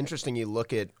it's interesting you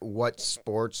look at what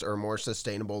sports are more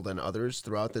sustainable than others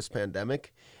throughout this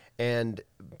pandemic. And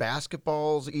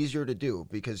basketball's easier to do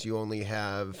because you only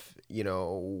have,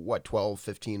 12,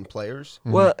 15 players.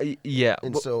 Well, yeah.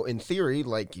 And but so in theory,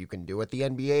 like you can do what the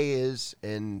NBA is,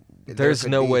 and there's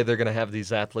no way they're going to have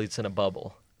these athletes in a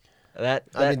bubble. That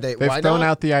I mean, They've why thrown not?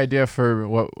 out the idea for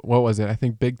what was it? I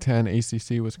think Big Ten,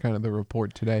 ACC was kind of the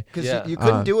report today. Because Yeah. you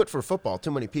couldn't do it for football,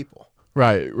 too many people.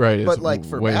 Right. But It's like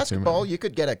for way too basketball, many. you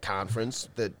could get a conference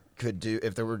that could do,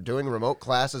 if they were doing remote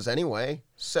classes anyway,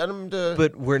 send them to.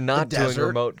 but we're not doing desert.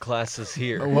 remote classes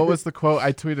here. What was the quote?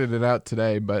 I tweeted it out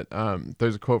today, but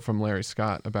there's a quote from Larry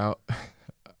Scott about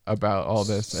all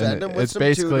this, Send and them with it's some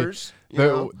basically tutors. You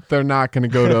know? they're not going to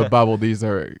go to a bubble. These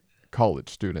are college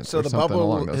students, So or the something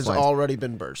along bubble those has lines. already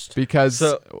been burst. Because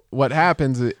So- what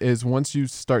happens is once you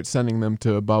start sending them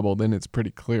to a bubble, then it's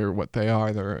pretty clear what they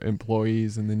are. They're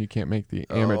employees, and then you can't make the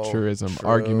amateurism true,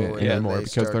 argument and then anymore they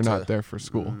because they're start not to- there for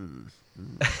school.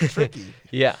 Tricky.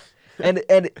 Yeah, and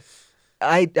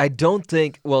I don't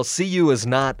think. Well, CU is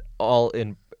not all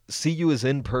in. CU is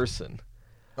in person.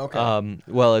 Okay.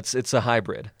 Well, it's a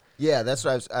hybrid. Yeah, that's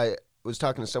what I was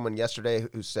talking to someone yesterday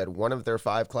who said one of their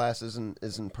 5 classes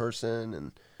is in person,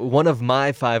 and One of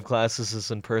my 5 classes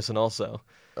is in person also.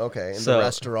 okay, and So- the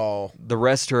rest are all The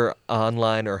rest are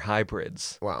online or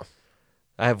hybrids. wow.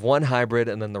 I have one hybrid,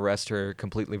 and then the rest are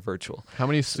completely virtual. How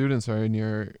many students are in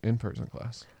your in-person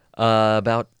class?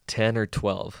 About 10 or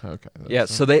 12. Okay. Yeah,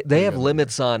 that's so a they pretty have good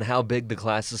limits on how big the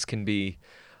classes can be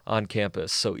on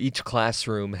campus. So each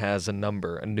classroom has a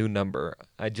new number.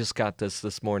 I just got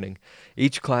this morning.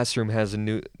 Each classroom has a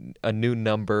new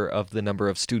number of the number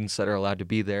of students that are allowed to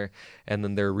be there, and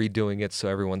then they're redoing it so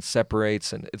everyone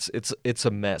separates, and it's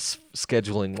a mess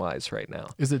scheduling wise right now.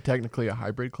 Is it technically a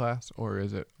hybrid class, or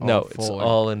is it all No, full it's or-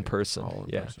 all in person. all in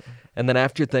Yeah. person? And then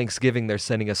after Thanksgiving, they're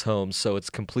sending us home, so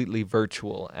it's completely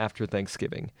virtual after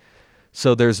Thanksgiving.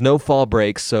 So there's no fall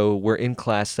break, so we're in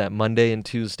class that Monday and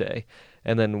Tuesday.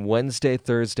 And then Wednesday,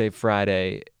 Thursday,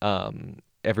 Friday,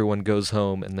 everyone goes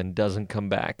home and then doesn't come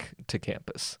back to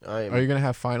campus. I am Are you going to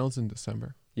have finals in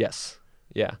December? Yes.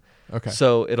 Yeah. Okay.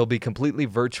 So it'll be completely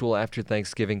virtual after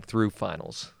Thanksgiving through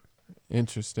finals.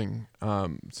 Interesting.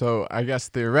 So I guess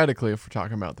theoretically, if we're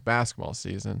talking about the basketball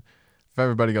season, if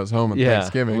everybody goes home on Yeah,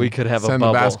 Thanksgiving, we could have a send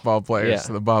bubble. the basketball players Yeah.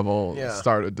 to the bubble Yeah.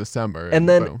 start of December. And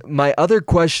then boom. my other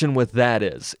question with that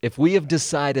is, if we have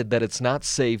decided that it's not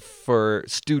safe for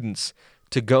students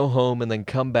to go home and then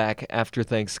come back after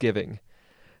Thanksgiving,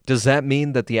 does that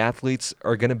mean that the athletes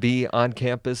are going to be on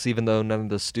campus even though none of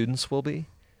the students will be?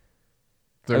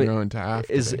 they're I mean, going to have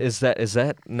to Is be. is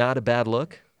that not a bad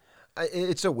look?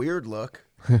 it's a weird look.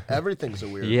 Everything's a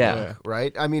weird Yeah. look,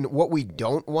 right? I mean, what we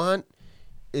don't want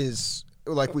is,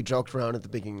 like we joked around at the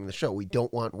beginning of the show, we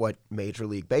don't want what Major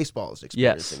League Baseball is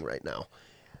experiencing right now.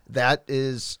 That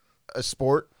is a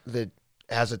sport that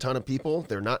has a ton of people.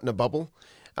 They're not in a bubble.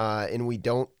 And we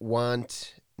don't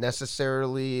want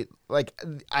necessarily, like,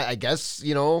 I guess,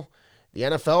 the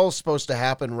NFL is supposed to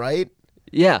happen, right?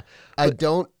 Yeah. I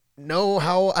don't know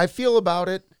how I feel about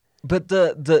it. But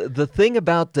the thing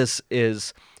about this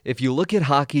is, if you look at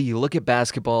hockey, you look at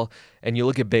basketball, and you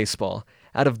look at baseball,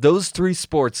 out of those three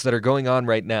sports that are going on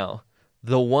right now,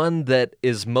 the one that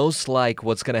is most like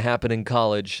what's going to happen in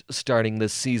college starting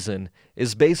this season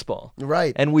is baseball.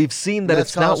 Right. And we've seen that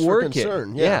it's not working.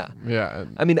 Concern, yeah.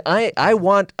 I mean, I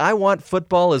want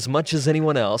football as much as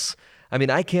anyone else. I mean,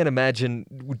 I can't imagine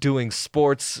doing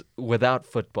sports without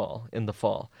football in the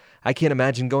fall. I can't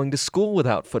imagine going to school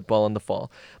without football in the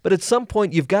fall. But at some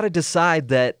point, you've got to decide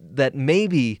that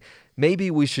maybe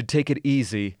we should take it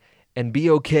easy and be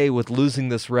okay with losing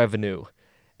this revenue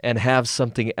and have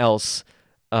something else,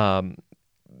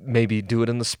 maybe do it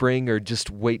in the spring or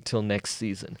just wait till next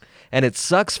season. And it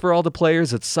sucks for all the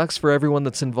players. It sucks for everyone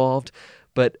that's involved.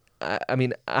 But, I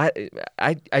mean,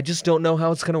 I just don't know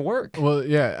how it's going to work. Well,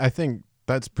 yeah, I think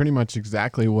that's pretty much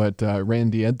exactly what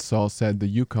Randy Edsall said,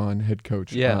 the UConn head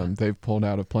coach. Yeah. They've pulled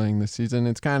out of playing this season.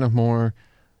 It's kind of more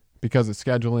because of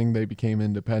scheduling. They became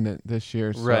independent this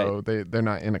year, so they're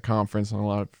not in a conference, and a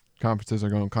lot of conferences are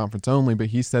going conference only. But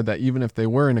he said that even if they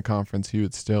were in a conference, he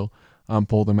would still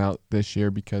pull them out this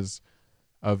year because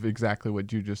of exactly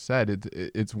what you just said.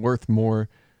 It's worth more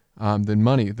than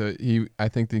money. I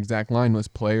think the exact line was,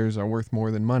 players are worth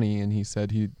more than money, and he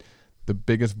said the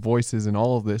biggest voices in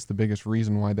all of this, the biggest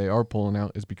reason why they are pulling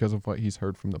out is because of what he's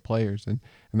heard from the players. And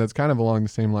that's kind of along the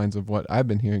same lines of what I've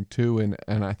been hearing too.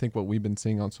 And I think what we've been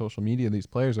seeing on social media, these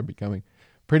players are becoming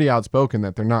pretty outspoken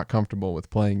that they're not comfortable with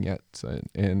playing yet.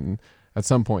 And at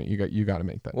some point you got to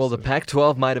make that Well, decision. the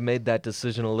Pac-12 might have made that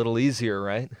decision a little easier,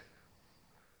 right?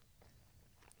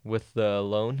 With the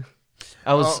loan.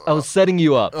 I was setting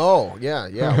you up. Oh, yeah.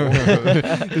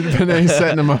 Vinay's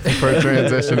setting him up for a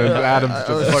transition, and Adam's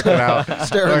just looking out.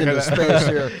 Staring into space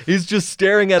here. He's just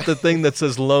staring at the thing that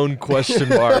says loan question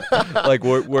mark. Like,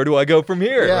 where do I go from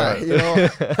here? Yeah, you know,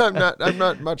 I'm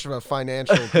not much of a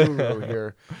financial guru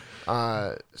here.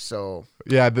 So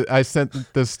yeah, I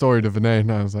sent this story to Vinay,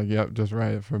 and I was like, "Yep, just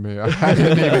write it for me." I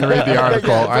didn't even read the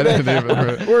article. I didn't even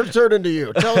read. We're turning to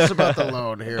you. Tell us about the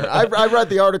loan here. I read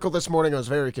the article this morning. I was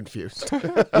very confused.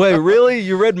 Wait, really?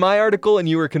 You read my article and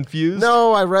you were confused?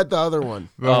 No, I read the other one.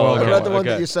 I read the one okay.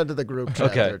 that you sent to the group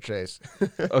chat there, Chase.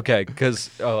 Okay, because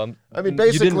I mean, you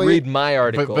basically, didn't read my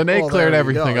article. But Vinay cleared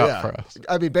everything go, up for us.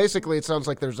 I mean, basically, it sounds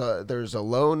like there's a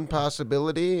loan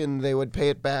possibility, and they would pay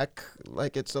it back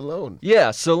like it's a loan.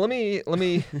 Yeah, so let me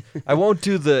I won't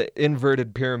do the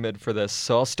inverted pyramid for this,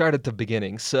 so I'll start at the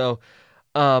beginning. So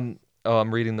I'm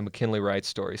reading the McKinley Wright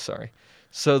story, sorry.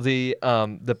 So the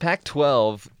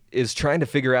Pac-12 is trying to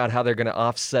figure out how they're going to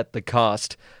offset the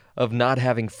cost of not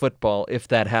having football if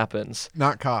that happens.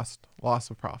 Not cost, loss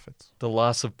of profits. The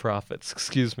loss of profits,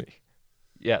 excuse me.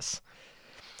 Yes.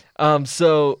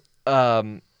 So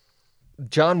John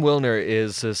Wilner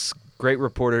is this great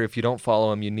reporter. If you don't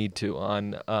follow him, you need to,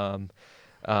 on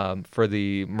for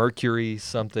the Mercury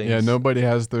something. Yeah, nobody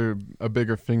has a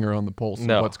bigger finger on the pulse of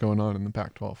what's going on in the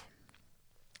Pac-12.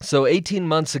 So 18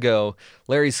 months ago,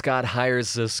 Larry Scott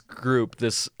hires this group,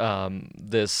 this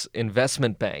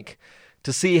investment bank,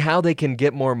 to see how they can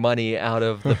get more money out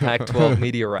of the Pac-12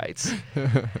 media rights.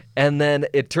 And then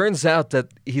it turns out that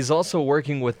he's also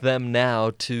working with them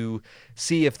now to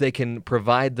see if they can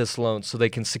provide this loan, so they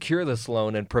can secure this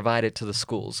loan and provide it to the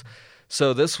schools.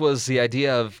 So this was the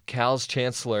idea of Cal's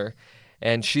chancellor,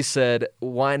 and she said,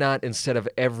 why not, instead of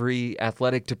every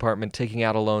athletic department taking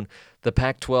out a loan, the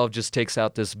Pac-12 just takes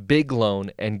out this big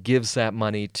loan and gives that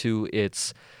money to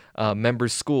its member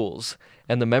schools,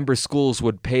 and the member schools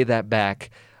would pay that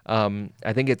back.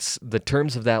 I think it's the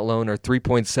terms of that loan are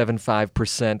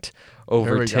 3.75%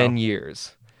 over 10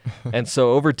 years. And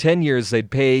so over 10 years, they'd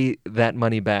pay that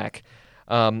money back.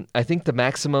 I think the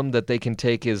maximum that they can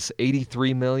take is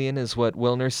 $83 million, is what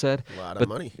Wilner said. A lot of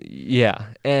money. Yeah,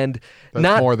 and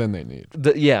that's more than they need.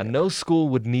 No school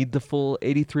would need the full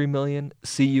 $83 million.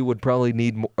 CU would probably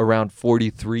need around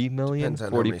 $43 million, Depends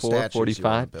on 44,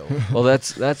 45. Well,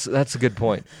 that's a good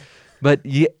point. But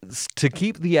to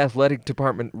keep the athletic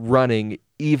department running,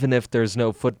 even if there's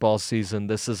no football season,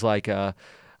 this is like a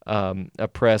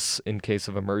press in case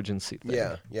of emergency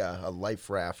thing. Yeah, a life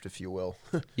raft, if you will.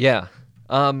 Yeah.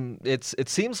 It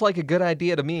seems like a good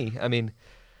idea to me. I mean,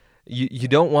 you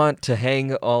don't want to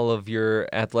hang all of your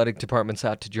athletic departments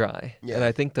out to dry. Yeah. And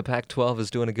I think the Pac-12 is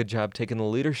doing a good job taking the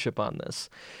leadership on this.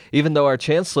 Even though our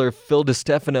chancellor, Phil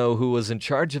DiStefano, who was in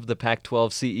charge of the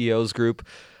Pac-12 CEOs group,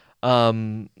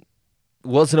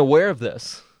 wasn't aware of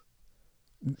this.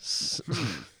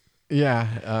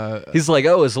 Yeah. He's like,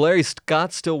 is Larry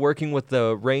Scott still working with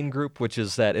the Rain Group, which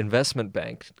is that investment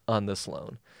bank, on this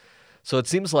loan? So it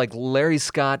seems like Larry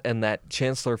Scott and that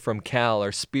chancellor from Cal are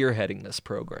spearheading this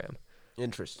program.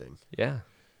 Interesting. Yeah.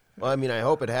 Well, I mean, I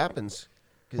hope it happens.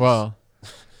 Well,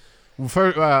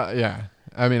 Yeah.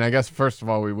 I mean, I guess first of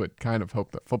all, we would kind of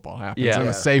hope that football happens in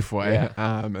a safe way.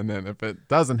 Yeah. And then if it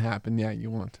doesn't happen,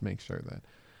 you want to make sure that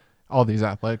all these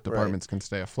athletic departments can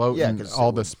stay afloat and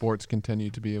all the sports continue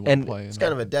to be able to play. It's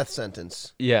kind of a death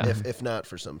sentence, if not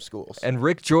for some schools. And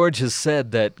Rick George has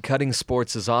said that cutting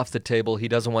sports is off the table. He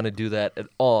doesn't want to do that at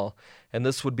all. And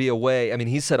this would be a way. I mean,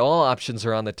 he said all options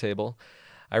are on the table.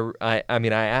 I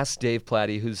mean, I asked Dave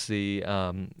Platty, who's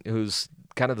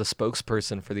kind of the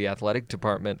spokesperson for the athletic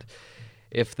department,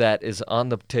 if that is on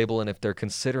the table and if they're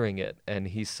considering it. And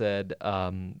he said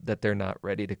that they're not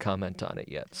ready to comment on it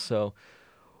yet. So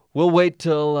we'll wait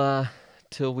till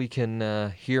we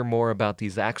can hear more about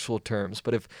these actual terms.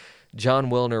 But if John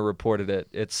Wilner reported it,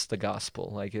 it's the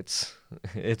gospel. Like it's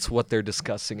what they're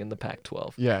discussing in the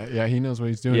Pac-12. Yeah, he knows what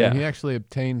he's doing. Yeah. And he actually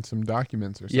obtained some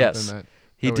documents or something that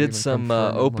he would did even some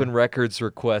confirm open records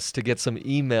requests to get some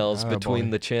emails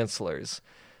between the chancellors.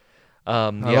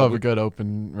 I love a good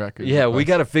open record. Yeah, we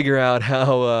got to figure out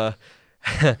how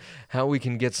we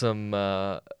can get some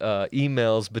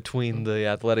emails between the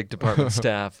athletic department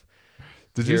staff.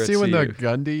 Did you see when the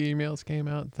Gundy emails came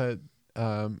out that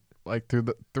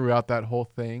throughout that whole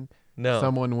thing? No.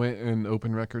 Someone went and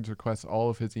open records requests all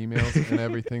of his emails and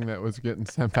everything that was getting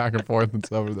sent back and forth, and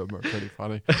some of them are pretty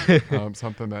funny.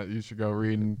 Something that you should go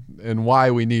read and why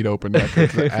we need open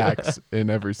records acts in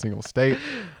every single state.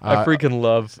 I freaking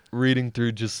love reading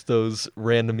through just those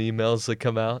random emails that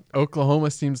come out. Oklahoma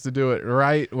seems to do it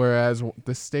right, whereas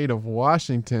the state of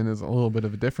Washington is a little bit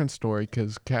of a different story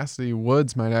because Cassidy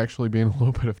Woods might actually be in a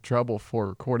little bit of trouble for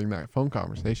recording that phone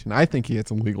conversation. I think he gets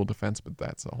a legal defense, but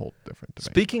that's a whole different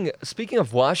debate. Speaking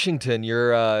of Washington,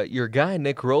 your guy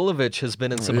Nick Rolovich has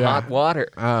been in some hot water.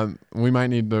 We might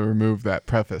need to remove that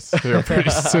preface here pretty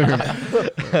soon.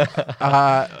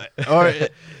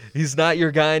 He's not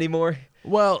your guy anymore?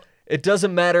 Well, it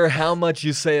doesn't matter how much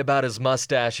you say about his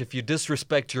mustache. If you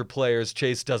disrespect your players,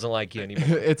 Chase doesn't like you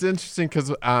anymore. It's interesting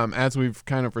because as we've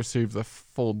kind of received the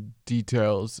full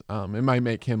details, it might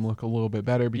make him look a little bit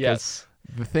better because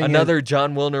the thing another is,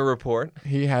 John Wilner report.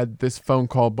 He had this phone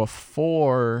call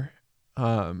before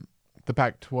the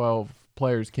Pac-12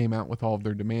 players came out with all of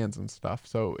their demands and stuff,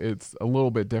 so it's a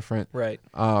little bit different. Right.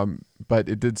 But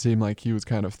it did seem like he was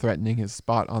kind of threatening his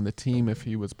spot on the team if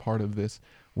he was part of this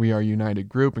We Are United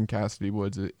group, and Cassidy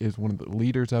Woods is one of the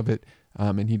leaders of it,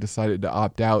 and he decided to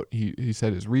opt out. He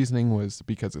said his reasoning was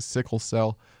because of sickle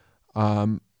cell,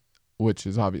 which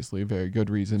is obviously a very good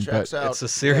reason. Checks but out. It's a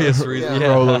serious reason.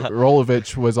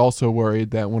 Rolovich was also worried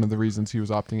that one of the reasons he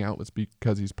was opting out was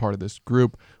because he's part of this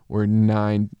group where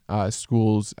 9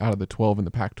 schools out of the 12 in the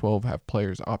Pac-12 have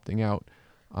players opting out.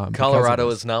 Colorado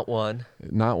is not one.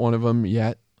 Not one of them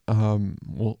yet.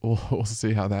 We'll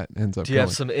see how that ends up. Do you going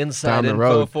have some inside down the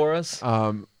info road. for us?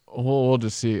 We'll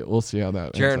just see. We'll see how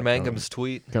that. Jaron ends up Mangum's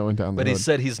tweet. going down the road. But he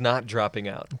said he's not dropping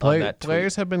out on that tweet.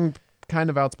 Players have been kind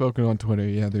of outspoken on Twitter.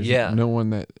 Yeah, there's no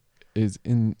one that is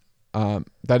in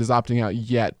that is opting out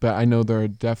yet, but I know there are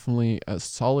definitely a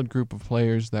solid group of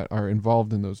players that are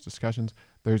involved in those discussions.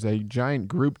 There's a giant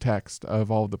group text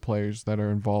of all the players that are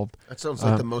involved. That sounds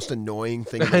like the most annoying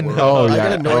thing in the world. Oh, I yeah.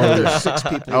 get annoyed when there's 6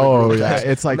 people in the group text.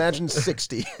 It's like Imagine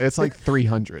 60. It's like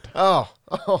 300.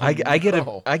 I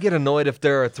get annoyed if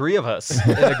there are 3 of us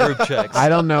in a group text. I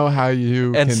don't know how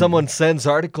you and can, someone sends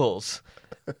articles.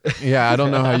 Yeah, I don't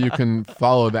know how you can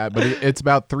follow that, but it's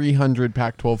about 300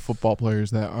 Pac-12 football players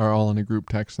that are all in a group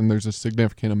text, and there's a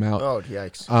significant amount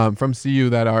from CU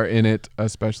that are in it,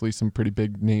 especially some pretty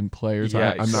big name players.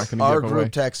 I'm not going to give away. Our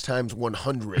group text times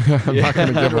 100. I'm not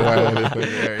going to give away anything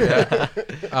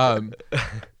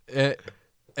there.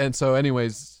 And so,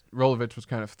 anyways, Rolovich was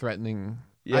kind of threatening.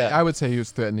 Yeah, I would say he was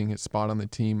threatening his spot on the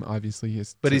team. Obviously,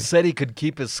 he said he could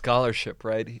keep his scholarship,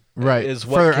 right? Right, is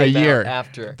what for came a year. Out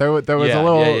after there was a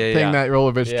little thing that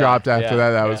Rolovich dropped after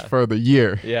that was for the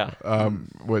year. Yeah,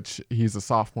 which he's a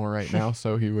sophomore right now,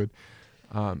 so he would.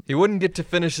 He wouldn't get to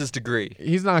finish his degree.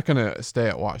 He's not going to stay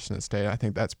at Washington State. I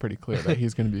think that's pretty clear that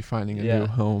he's going to be finding a new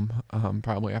home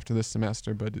probably after this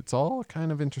semester. But it's all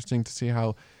kind of interesting to see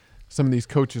how some of these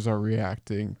coaches are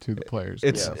reacting to the players.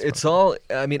 It's all.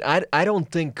 I mean, I don't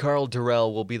think Carl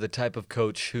Durrell will be the type of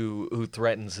coach who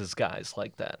threatens his guys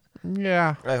like that.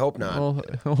 Yeah, I hope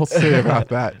not. We'll see about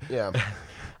that. Yeah.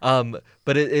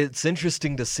 But it's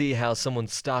interesting to see how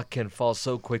someone's stock can fall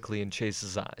so quickly in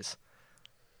Chase's eyes.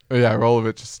 Yeah,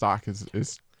 Rolovich's stock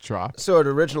is dropped. So it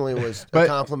originally was a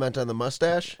compliment on the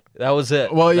mustache? That was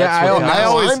it. Well, yeah,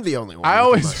 I'm the only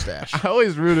one with a mustache. I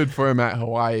always rooted for him at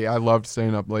Hawaii. I loved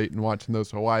staying up late and watching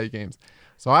those Hawaii games.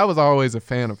 So I was always a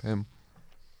fan of him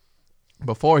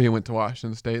before he went to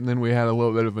Washington State. And then we had a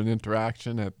little bit of an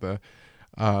interaction at the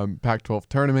Pac-12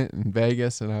 tournament in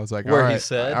Vegas, and I was like, Where all he right,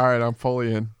 said? all right, I'm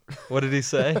fully in. What did he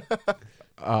say?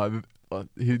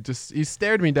 He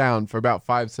stared me down for about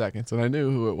 5 seconds, and I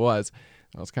knew who it was.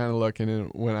 I was kind of looking, and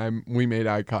when we made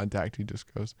eye contact, he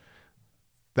just goes,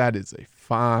 "That is a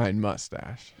fine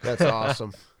mustache." That's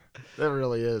awesome. That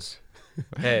really is.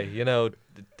 Hey,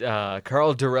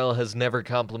 Carl Durrell has never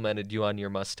complimented you on your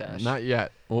mustache. Not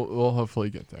yet. We'll hopefully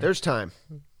get there. There's time.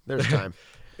 There's time.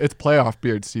 It's playoff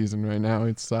beard season right now.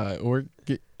 It's we're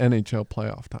NHL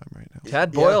playoff time right now.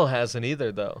 Tad Boyle hasn't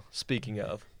either, though. Speaking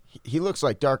of, He looks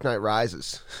like Dark Knight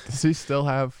Rises. Does he still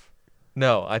have?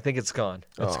 no, I think it's gone.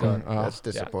 It's gone. That's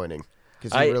disappointing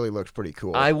because he really looks pretty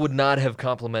cool. I would not have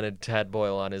complimented Tad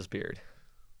Boyle on his beard.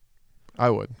 I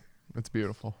would. It's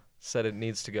beautiful. Said it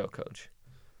needs to go, Coach.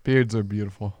 Beards are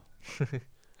beautiful.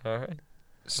 All right.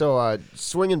 So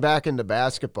swinging back into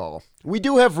basketball, we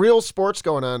do have real sports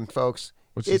going on, folks.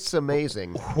 It's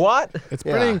amazing. What? It's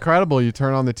pretty incredible. You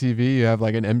turn on the TV, you have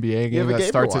like an NBA game that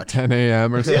starts at 10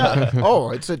 a.m. or something. Yeah.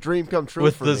 Oh, it's a dream come true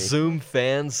With for the me. Zoom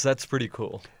fans, that's pretty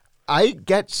cool. I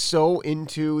get so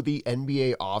into the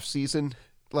NBA offseason.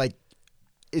 Like,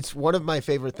 it's one of my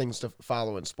favorite things to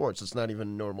follow in sports. It's not even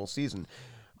a normal season.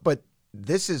 But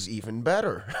this is even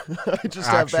better. I just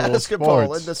Actual have basketball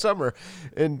sports. in the summer.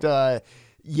 And, I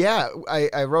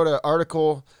wrote an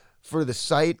article for the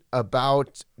site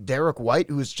about Derek White,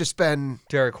 who's just been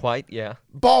Derek White, yeah.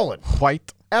 balling.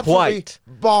 White. Absolutely White.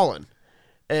 balling.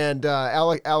 And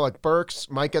Alec Burks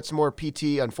might get some more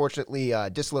PT. Unfortunately,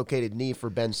 dislocated knee for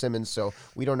Ben Simmons, so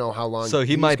we don't know how long. So he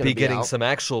he's might gonna be getting out. some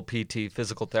actual PT,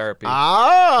 physical therapy.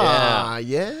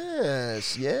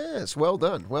 Yes. Well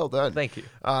done. Thank you.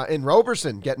 And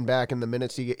Roberson getting back in the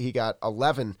minutes. He got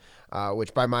 11,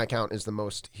 which by my count is the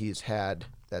most he's had.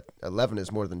 That 11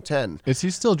 is more than 10. Is he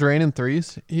still draining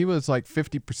threes? He was like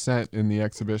 50% in the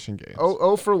exhibition games.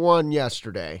 Oh for 1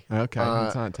 yesterday. Okay,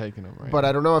 he's not taking them right. But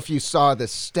I don't know if you saw the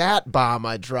stat bomb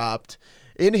I dropped.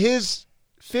 In his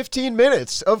 15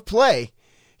 minutes of play,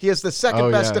 he has the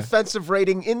second best defensive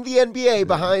rating in the NBA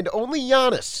behind only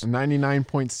Giannis.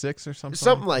 99.6 or something?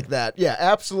 Something like that. Yeah,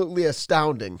 absolutely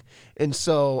astounding. And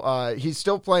so he's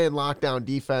still playing lockdown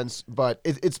defense, but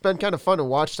it's been kind of fun to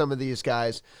watch some of these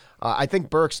guys. I think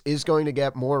Burks is going to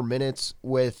get more minutes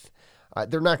with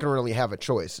they're not going to really have a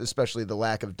choice, especially the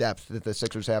lack of depth that the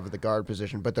Sixers have at the guard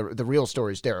position. But the real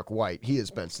story is Derek White. He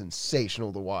has been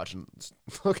sensational to watch and it's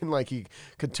looking like he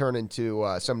could turn into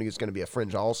somebody who's going to be a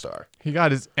fringe all-star. He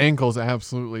got his ankles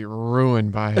absolutely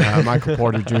ruined by Michael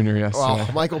Porter Jr. yesterday. Well,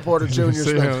 Michael Porter Jr.'s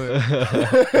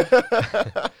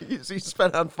he's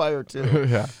been on fire too.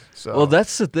 Yeah. So. Well,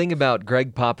 that's the thing about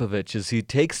Greg Popovich is he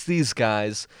takes these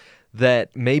guys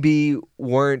that maybe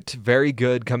weren't very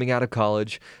good coming out of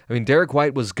college. I mean, Derek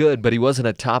White was good, but he wasn't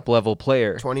a top-level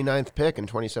player. 29th pick in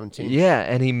 2017. Yeah,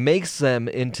 and he makes them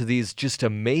into these just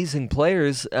amazing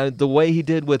players the way he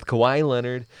did with Kawhi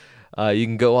Leonard. You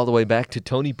can go all the way back to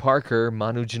Tony Parker,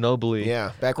 Manu Ginobili.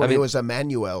 Yeah, back when he was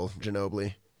Emmanuel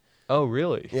Ginobili. Oh,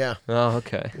 really? Yeah. Oh,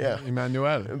 okay. Yeah.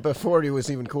 Emmanuel. Before he was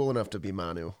even cool enough to be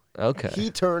Manu. Okay. He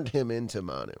turned him into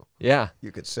Manu, Yeah.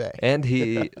 you could say. And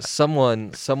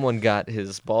someone got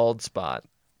his bald spot,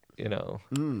 in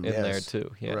there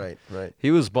too. Yeah. Right.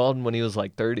 He was bald when he was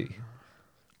like 30.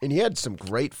 And he had some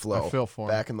great flow I feel for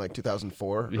him. back in like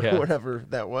 2004 Yeah. or whatever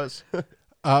that was.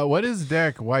 What is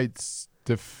Derek White's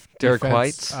Derek defense,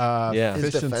 White's? Yeah. His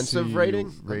efficiency defensive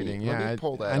rating? rating? Let me Yeah,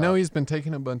 pull that I know up. he's been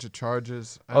taking a bunch of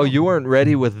charges. Oh, you weren't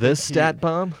ready with this stat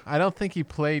bomb? I don't think he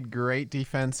played great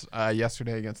defense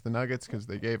yesterday against the Nuggets because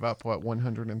they gave up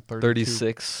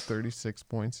 36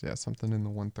 points. Yeah, something in the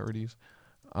 130s.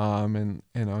 And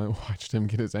I watched him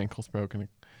get his ankles broken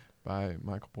by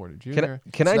Michael Porter Jr. Can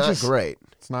It's I not just great.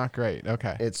 It's not great.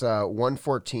 Okay, It's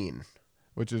 114.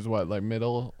 which is what, like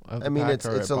middle of the I mean, pack it's or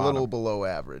a at little bottom? below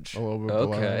average. A little bit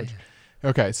below Okay. average.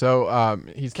 Okay, so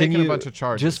he's Can taking you a bunch of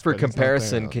charges. just for but he's not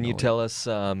comparison? there Can you really. tell us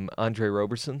Andre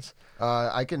Roberson's?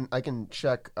 I can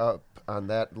check up on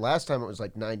that. Last time it was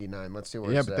like 99. Let's see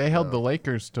where Yeah, it's but at they held now. the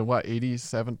Lakers to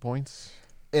 87 points.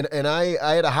 And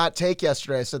I had a hot take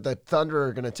yesterday. I said the Thunder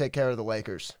are going to take care of the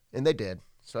Lakers, and they did.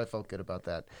 So I felt good about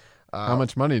that. How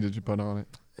much money did you put on it?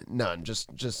 None.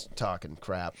 Just talking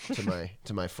crap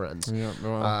to my friends. Yeah,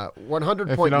 well,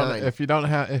 100.9. if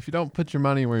you don't put your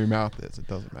money where your mouth is, it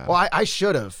doesn't matter. Well, I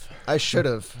should have.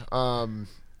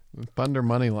 The Thunder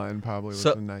money line probably was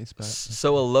a nice bet.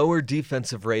 So a lower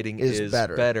defensive rating Is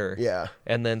better. Yeah.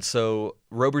 And then so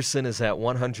Roberson is at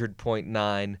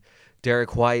 100.9.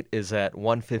 Derek White is at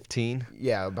 115.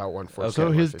 Yeah, about 114. So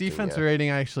his 115, defensive yeah. rating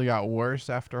actually got worse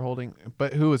after holding.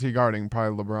 But who was he guarding?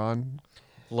 Probably LeBron.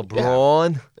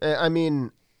 LeBron. I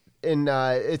mean,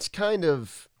 it's kind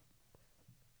of,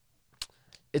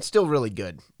 it's still really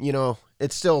good. You know,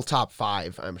 it's still top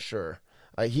 5, I'm sure.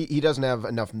 He doesn't have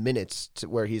enough minutes to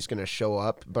where he's going to show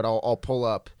up, but I'll pull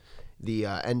up the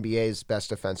NBA's best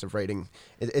defensive rating.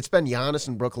 It's been Giannis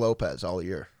and Brook Lopez all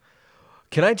year.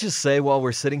 Can I just say, while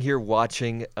we're sitting here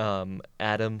watching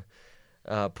Adam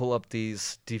pull up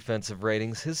these defensive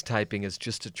ratings, his typing is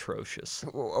just atrocious.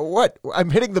 What? I'm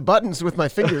hitting the buttons with my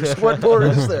fingers. What more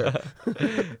is there?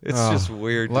 It's just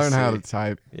weird. Learn to how see. to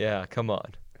type. Yeah, come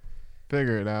on.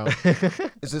 Figure it out.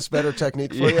 Is this better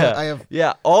technique for you?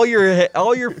 Yeah, all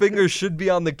your fingers should be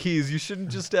on the keys. You shouldn't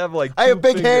just have like. I have two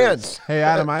big fingers. hands. Hey,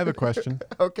 Adam, I have a question.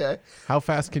 Okay. How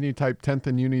fast can you type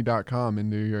 10thanduni.com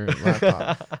into your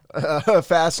laptop?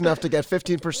 Fast enough to get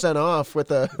 15% off with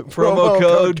a promo code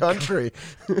code country.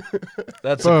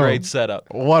 That's Boom. a great setup.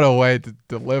 What a way to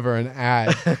deliver an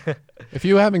ad. If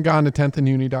you haven't gone to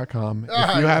 10thanduni.com,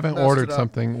 if you haven't messed ordered it up.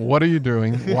 something, what are you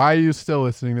doing? Why are you still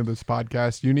listening to this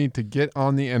podcast? You need to get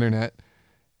on the internet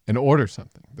and order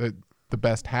something. The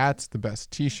best hats, the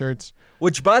best T-shirts.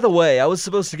 Which, by the way, I was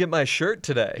supposed to get my shirt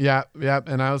today. Yeah.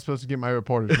 And I was supposed to get my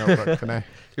reporter's notebook today.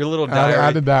 Your little diary.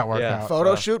 How did that work Yeah. out?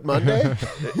 Photo shoot Monday?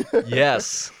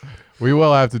 Yes. We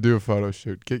will have to do a photo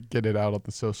shoot. Get it out on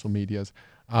the social medias.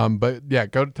 But yeah,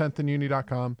 go to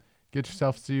 10thanduni.com. Get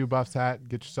yourself a CU Buffs hat.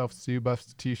 Get yourself a CU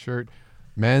Buffs T-shirt.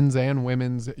 Men's and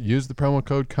women's. Use the promo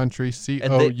code COUNTRY.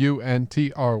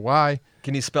 COUNTRY.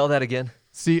 Can you spell that again?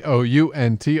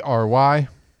 COUNTRY.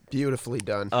 Beautifully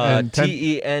done. And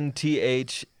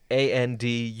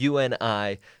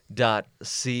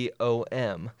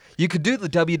TENTHANDUNI.com. You could do the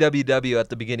www at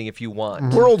the beginning if you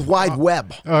want. World Wide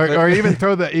Web. Or even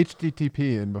throw the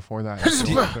HTTP in before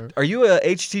that. Are you a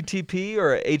HTTP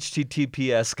or a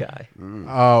HTTPS guy?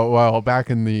 Oh, well, back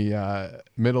in the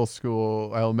middle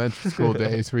school, elementary school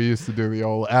days, we used to do the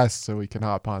old S so we can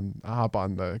hop on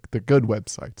the good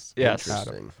websites. Yes.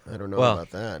 Interesting. I don't know Well,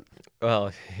 about that.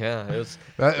 Well, yeah, it was.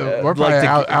 We're like probably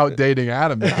the- outdating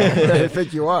Adam now. I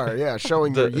think you are. Yeah,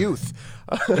 showing your youth.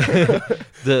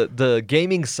 The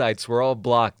gaming sites were all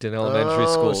blocked in elementary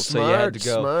school, so you had to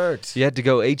go. Smart. You had to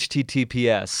go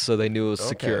HTTPS, so they knew it was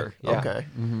secure. Yeah. Okay.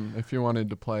 If you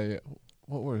wanted to play,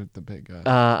 what were the big?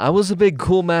 I was a big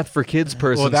Cool Math for Kids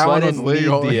person, Well, that so I one was didn't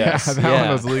legal. need the Yeah, S. that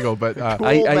one was legal. But Cool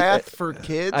I- math for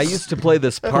kids. I used to play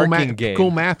this parking game.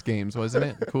 cool math games, wasn't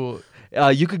it? Cool.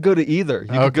 You could go to either. You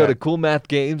could go Okay. to Cool Math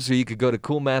Games, or you could go to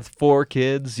Cool Math for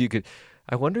Kids. You could.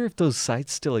 I wonder if those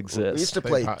sites still exist. We used to They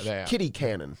play are. kitty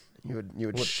cannon. You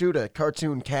would shoot a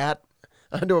cartoon cat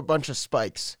onto a bunch of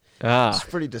spikes. Ah, It's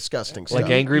pretty disgusting like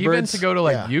stuff. Angry Even Birds. to go to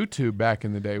like Yeah. YouTube back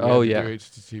in the day. We Oh, had to yeah. do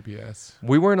HTTPS.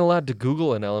 We weren't allowed to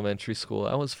Google in elementary school.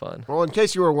 That was fun. Well, in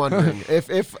case you were wondering,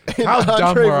 if How dumb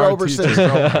Andre were our Roberson, teachers? Oh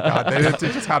my God, they didn't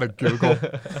teach us how to Google.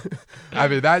 I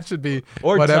mean, that should be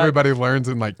Or what type- everybody learns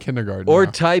in like kindergarten. Or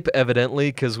now. type, evidently,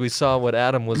 because we saw what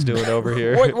Adam was doing over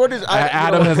here. what is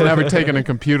Adam has never taken a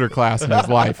computer class in his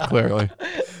life, clearly.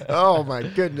 Oh my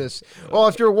goodness. Well,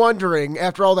 if you're wondering,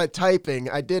 after all that typing,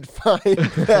 I did find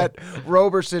that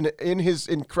Roberson, in his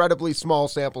incredibly small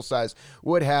sample size,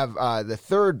 would have the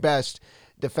third best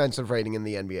defensive rating in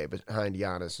the NBA behind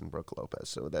Giannis and Brook Lopez.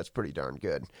 So that's pretty darn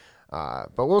good.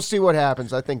 But we'll see what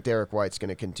happens. I think Derek White's going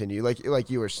to continue. Like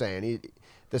you were saying,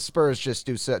 the Spurs just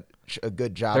do such a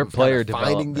good job Their of player kind of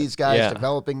finding development. these guys, Yeah.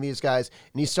 developing these guys,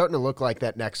 and he's starting to look like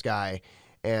that next guy.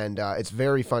 And it's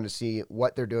very fun to see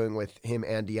what they're doing with him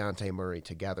and Dejounte Murray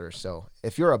together. So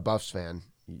if you're a Buffs fan,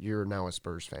 you're now a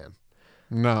Spurs fan.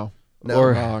 No. No.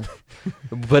 Or- Wrong.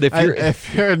 But if you're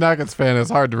If you're a Nuggets fan, it's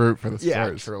hard to root for the Spurs. Yeah,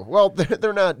 true. Well,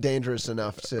 they're not dangerous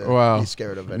enough to be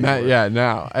scared of anymore.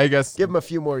 Now I guess Give them a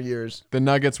few more years. the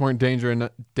Nuggets weren't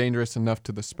dangerous enough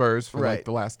to the Spurs for Right. like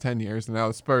the last 10 years, and now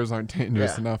the Spurs aren't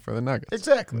dangerous Yeah. enough for the Nuggets.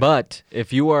 Exactly. But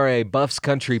if you are a Buffs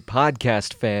Country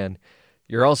podcast fan,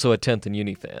 you're also a 10th and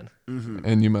Uni fan.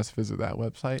 And you must visit that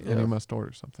website, and you must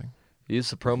order something. Use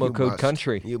the promo You code must.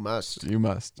 COUNTRY. You must. You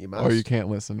must. You Or must. you can't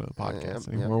listen to the podcast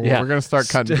yeah. anymore. Yeah. We're going to start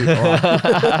cutting people off,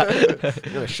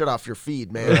 You're going to shut off your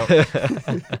feed, man.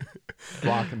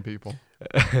 blocking people.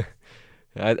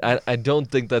 I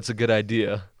don't think that's a good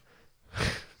idea.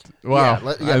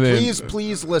 Wow. Yeah,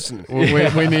 please listen.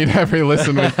 we need every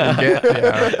listen we can get.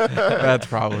 Yeah, that's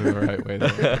probably the right way to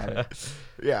look at it.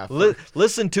 Yeah.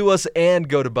 Listen to us and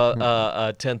go to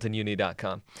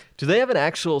 10thanduni.com. Do they have an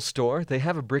actual store? They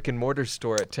have a brick and mortar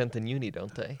store at 10th and Uni,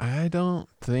 don't they? I don't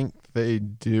think they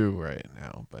do right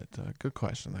now, but good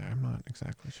question there. I'm not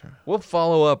exactly sure. We'll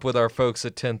follow up with our folks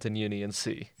at 10th and Uni and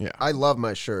see. Yeah, I love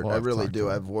my shirt. We'll I have to really talk do. to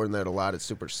them. I've worn that a lot. It's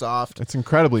super soft. it's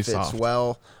incredibly Fits soft.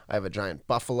 well. I have a giant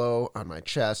buffalo on my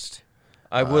chest.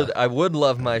 I would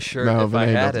love my shirt No, if I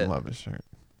Vinay had doesn't it. love his shirt.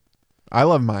 I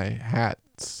love my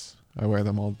hats. I wear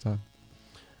them all the time.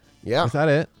 Yeah, Is that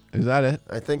it?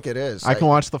 I think it is. I can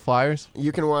watch the Flyers.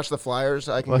 You can watch the Flyers.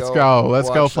 I can Let's go. go. Let's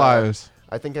go watch, Flyers.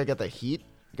 I think I got the Heat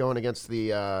going against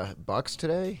the Bucks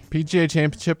today. PGA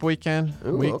Championship weekend.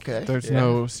 Ooh, okay. There's Yeah.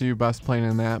 no CU Bus playing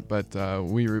in that, but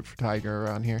we root for Tiger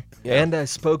around here. Yeah. And I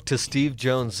spoke to Steve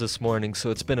Jones this morning, so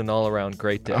it's been an all-around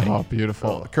great day. Oh,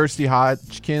 beautiful. Oh. Kirsty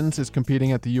Hodgkins is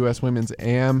competing at the U.S. Women's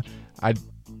AM. I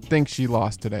think she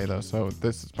lost today, though, so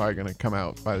this is probably going to come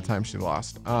out by the time she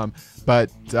lost. But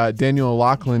Daniel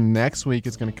O'Loughlin next week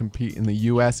is going to compete in the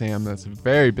U.S. AM. That's a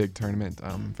very big tournament.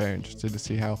 I'm very interested to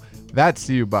see how that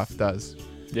CU Buff does.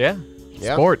 Yeah.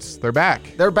 Yeah. Sports, they're back.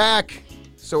 They're back.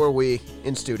 So are we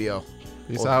in studio.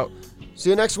 Peace out. See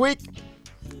you next week.